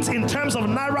forfeit in terms of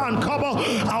naira and kobo,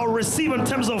 I will receive in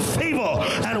terms of favor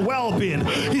and well-being.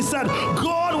 He said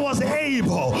God was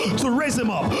able to raise him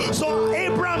up. So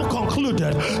Abraham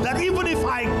concluded that even if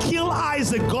I kill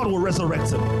Isaac, God will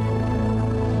resurrect him.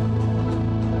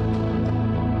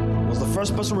 The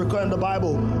first person recorded in the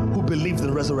Bible who believed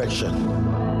in resurrection.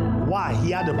 Why?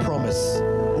 He had a promise.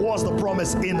 What was the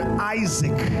promise? In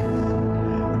Isaac,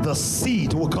 the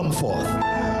seed will come forth.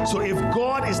 So if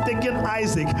God is taking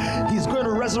Isaac, he's going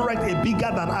to resurrect a bigger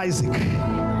than Isaac.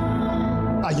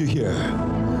 Are you here?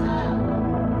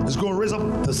 He's going to raise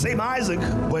up the same Isaac,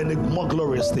 but in a more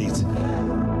glorious state.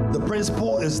 The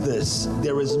principle is this: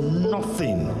 there is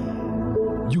nothing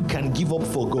you can give up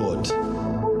for God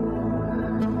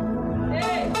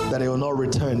that he will not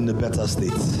return in a better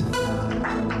state.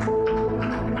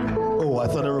 Oh, I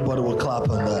thought everybody would clap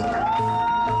on that.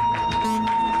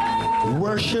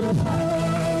 Worship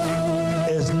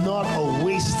is not a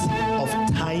waste of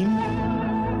time.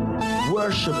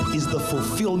 Worship is the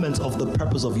fulfillment of the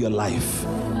purpose of your life.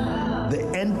 The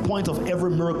end point of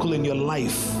every miracle in your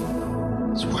life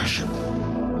is worship.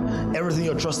 Everything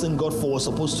you're trusting God for was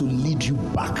supposed to lead you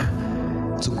back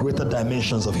to greater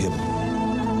dimensions of him.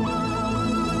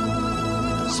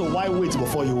 So why wait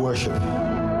before you worship?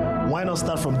 Why not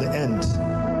start from the end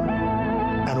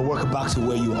and work back to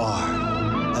where you are?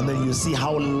 And then you see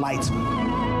how light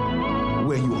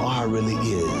where you are really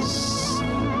is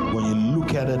when you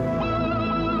look at it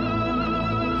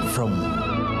from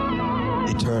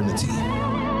eternity.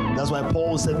 That's why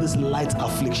Paul said these light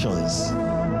afflictions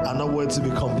are not worth to be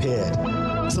compared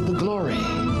to the glory.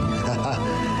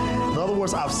 In other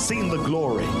words, I've seen the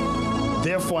glory.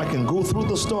 Therefore, I can go through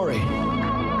the story.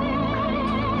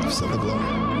 I've seen the glory.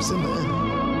 I've seen the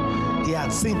end. He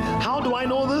had seen. How do I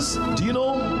know this? Do you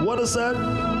know what it said?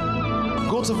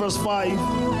 Go to verse 5.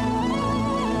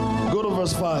 Go to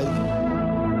verse 5.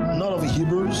 Not of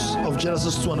Hebrews, of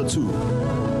Genesis 22.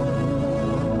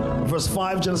 Verse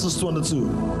 5, Genesis 22.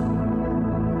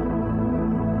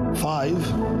 5.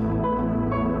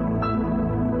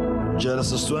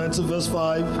 Genesis 22, verse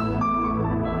 5.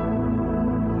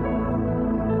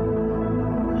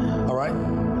 All right.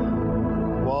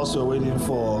 Whilst we're waiting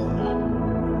for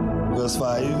Verse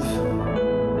 5.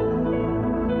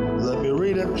 Let me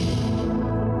read it.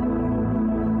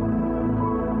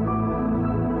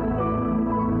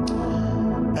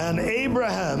 And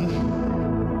Abraham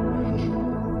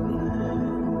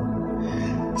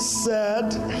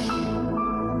said,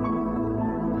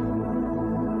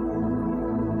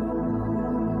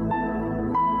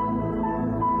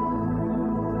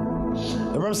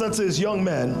 Abraham said to his young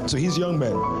men,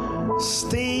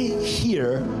 stay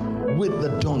here with the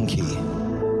donkey.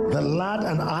 The lad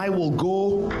and I will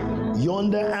go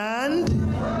yonder. And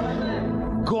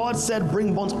God said,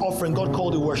 bring burnt offering. God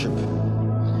called it worship.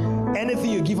 Anything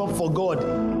you give up for God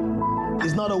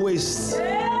is not a waste.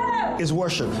 It's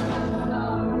worship.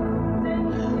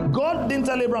 God didn't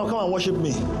tell Abraham, come and worship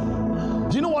me.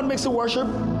 Do you know what makes it worship?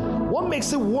 What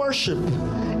makes it worship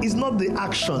is not the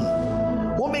action.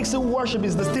 What makes it worship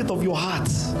is the state of your heart.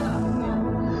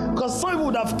 Because some people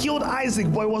would have killed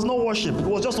Isaac, but it was not worship. It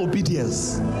was just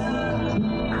obedience.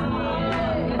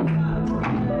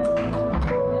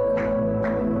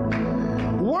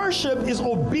 Worship is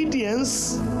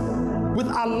obedience with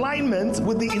alignment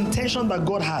with the intention that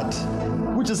God had,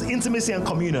 which is intimacy and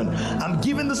communion. I'm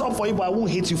giving this up for you, but I won't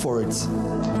hate you for it.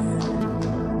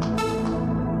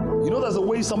 You know, there's a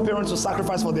way some parents will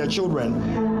sacrifice for their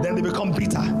children, then they become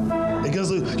bitter.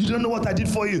 Because you don't know what I did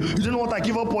for you. You don't know what I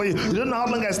give up for you. You don't know how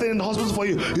long I stayed in the hospital for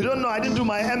you. You don't know I didn't do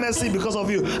my MSc because of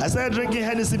you. I started drinking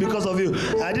Hennessy because of you.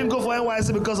 I didn't go for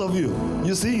NYSC because of you.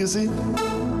 You see?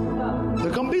 They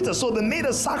become bitter. So they made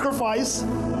a sacrifice,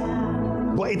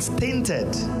 but it's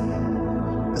tainted.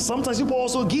 And sometimes people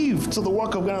also give to the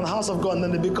work of God and the house of God, and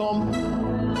then they become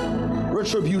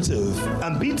retributive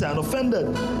and bitter and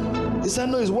offended. He said,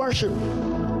 no, it's worship.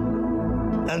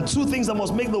 And two things that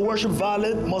must make the worship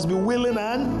valid must be willing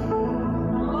and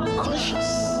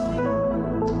conscious.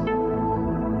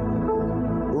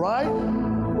 Right?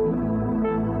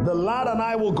 The lad and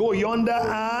I will go yonder.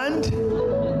 And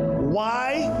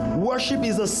why? Worship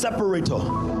is a separator.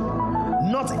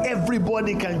 Not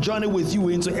everybody can journey with you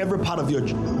into every part of your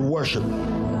worship.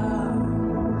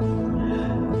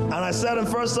 And I said in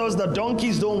first service that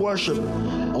donkeys don't worship.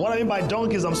 And what I mean by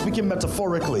donkeys, I'm speaking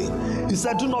metaphorically. He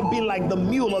said, do not be like the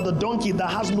mule or the donkey that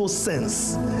has no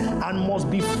sense and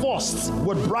must be forced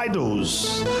with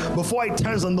bridles before it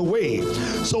turns on the way.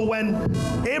 So when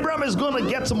Abraham is going to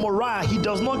get to Moriah, he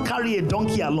does not carry a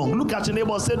donkey along. Look at your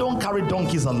neighbor and say, don't carry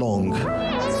donkeys along.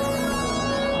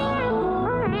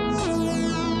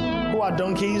 Who are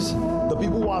donkeys? The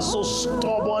people who are so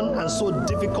stubborn and so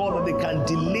difficult that they can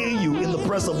delay you in the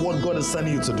presence of what God is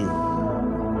sending you to do.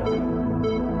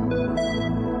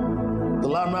 The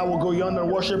lad and I will go yonder and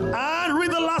worship. And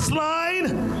read the last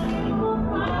line.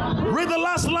 Read the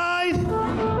last line.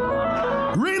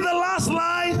 Read the last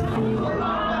line.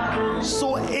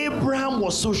 So Abraham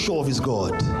was so sure of his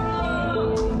God.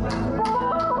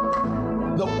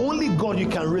 The only God you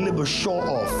can really be sure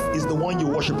of is the one you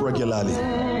worship regularly.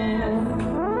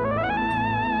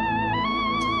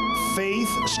 Faith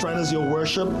strengthens your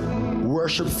worship.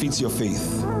 Worship feeds your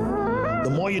faith. The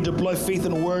more you deploy faith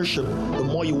in worship, the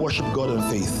more you worship God in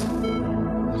faith.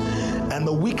 And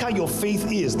the weaker your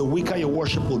faith is, the weaker your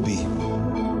worship will be.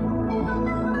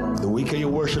 The weaker your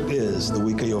worship is, the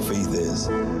weaker your faith is.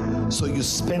 So you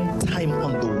spend time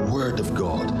on the Word of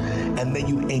God, and then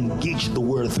you engage the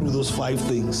Word through those 5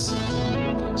 things: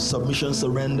 submission,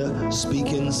 surrender,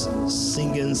 speaking,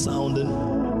 singing,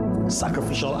 sounding,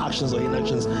 sacrificial actions or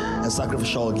inactions, and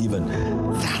sacrificial giving.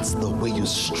 That's the way you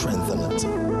strengthen it.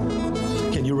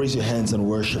 Can you raise your hands and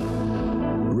worship?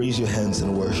 Raise your hands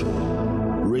and worship.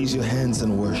 Raise your hands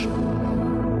and worship.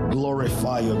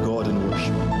 Glorify your God in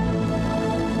worship.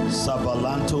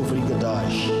 Sabalanto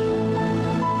vrigadash.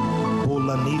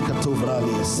 Bolanika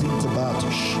tovrali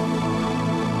sintabatush.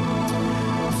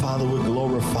 Father, we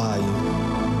glorify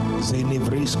you. Say,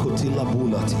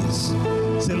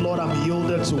 Lord, I'm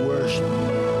yielded to worship.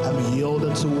 I'm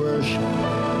yielded to worship.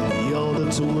 I'm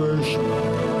yielded to worship.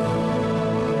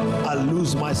 I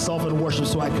lose myself in worship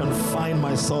so I can find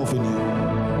myself in you.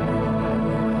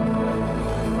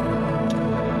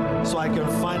 So I can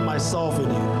find myself in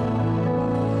you.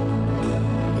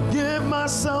 I give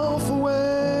myself away.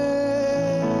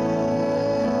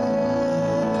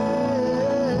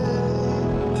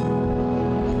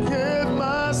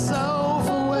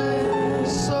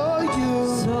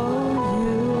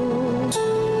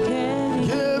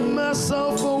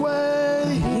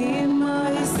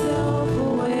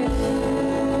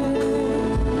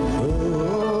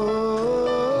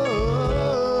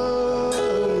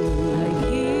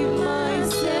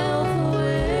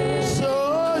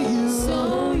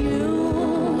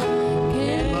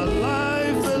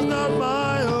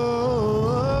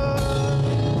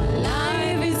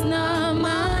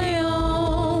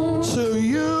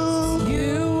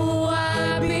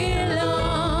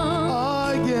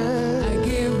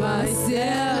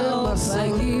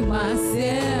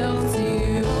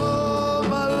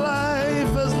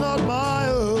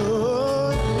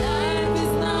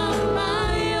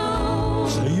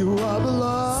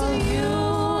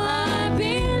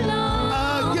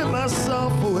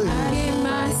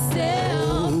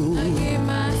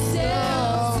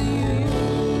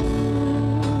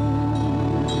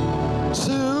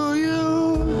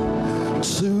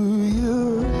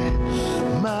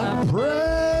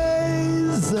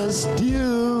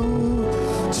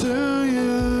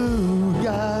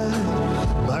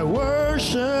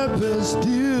 worship is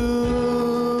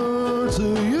due to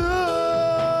you.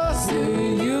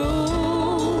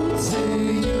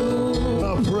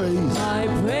 My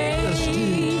praise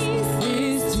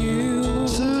is due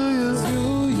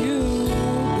to you.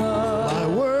 My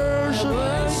worship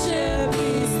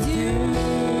is due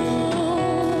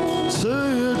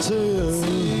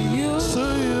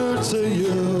to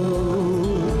you.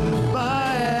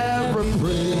 My every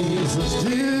praise is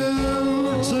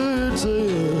due to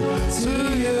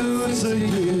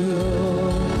you.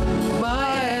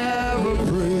 My every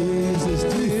praise is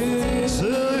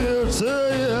due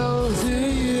to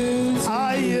you.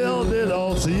 I yield it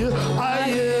all to you. I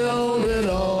yield it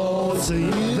all to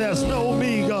you. There's no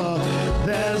me, God.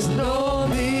 There's no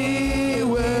me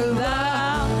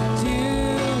without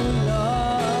you,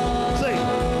 Lord. Say,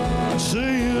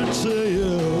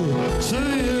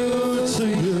 to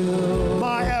you.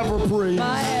 My ever praise.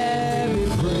 My every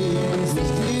praise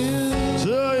is due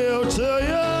To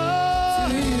you.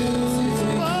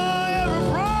 My ever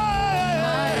praise.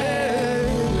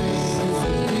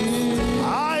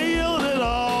 I yield it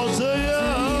all to you.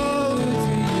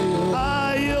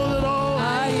 I yield it all.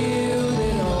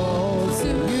 to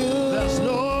you. There's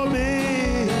no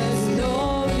me. There's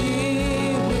no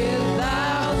me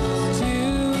without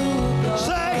you, Lord.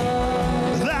 Say,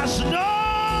 there's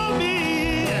no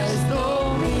me. There's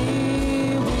no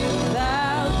me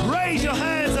without Raise your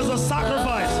hands as a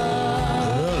sacrifice.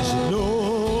 There's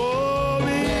no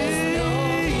me.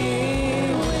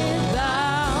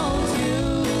 without you,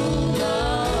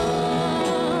 Lord.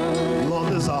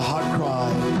 Lord, this is our heart cry.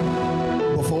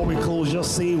 Before we close,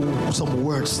 just say some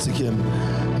words to Him.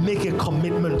 Make a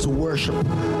commitment to worship.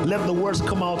 Let the words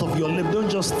come out of your lip. Don't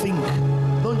just think.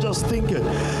 Don't just think it.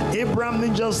 Abraham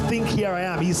didn't just think, here I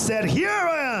am. He said, here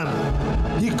I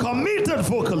am. He committed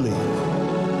vocally.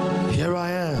 Here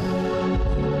I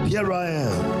am. Here I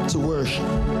am to worship.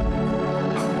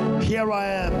 Here I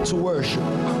am to worship.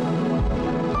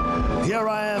 Here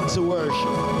I am to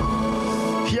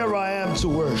worship. Here I am to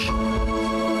worship.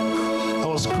 I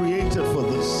was created for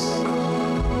this.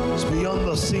 It's beyond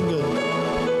the singing.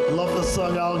 Love the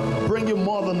song. I'll bring you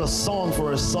more than a song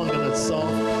for a song in itself.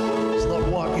 It's not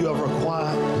what you have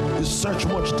required. You search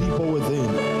much deeper within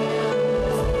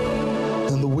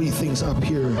than the way things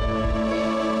appear.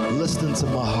 Listen to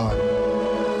my heart.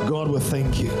 God, we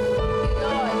thank you.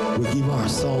 We give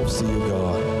ourselves to you,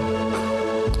 God.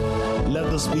 Let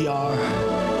this be our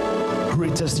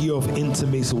greatest year of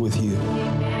intimacy with you.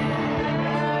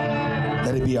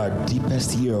 Let it be our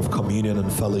deepest year of communion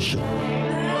and fellowship.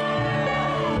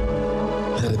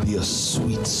 Let it be a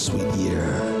sweet, sweet year.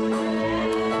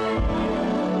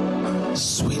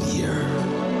 Sweet year.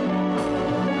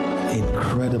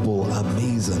 Incredible,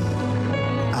 amazing,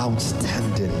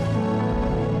 outstanding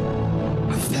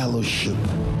fellowship,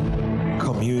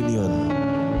 communion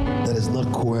that is not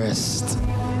coerced,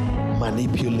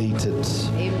 manipulated,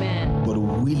 Amen. but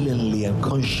willingly and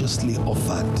consciously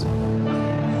offered.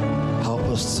 Help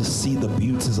us to see the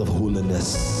beauties of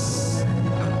holiness,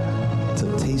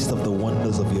 to taste of the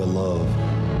wonders of your love,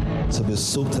 to be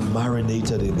soaked and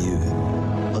marinated in you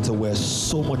until we're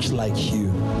so much like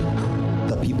you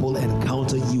that people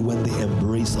encounter you when they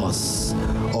embrace us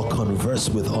or converse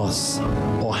with us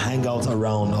or hang out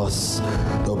around us.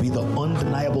 There'll be the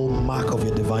undeniable mark of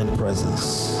your divine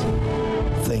presence.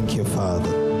 Thank you,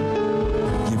 Father.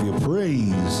 Give you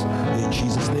praise in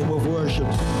Jesus' name of worship.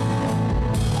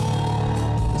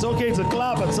 It's okay to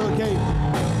clap, it's okay.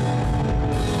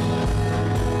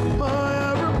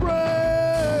 My every praise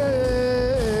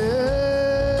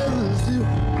is due.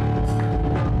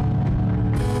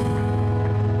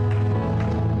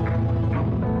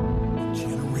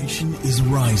 Generation is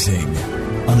rising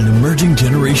on an emerging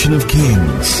generation of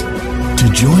kings. To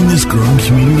join this growing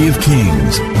community of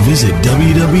kings, visit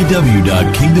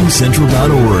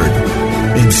www.kingdomcentral.org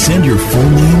and send your full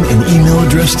name and email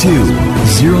address to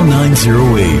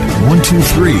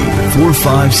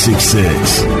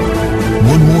 0908-123-4566.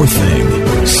 One more thing,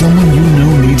 someone you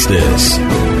know needs this.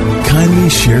 Kindly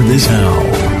share this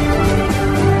now.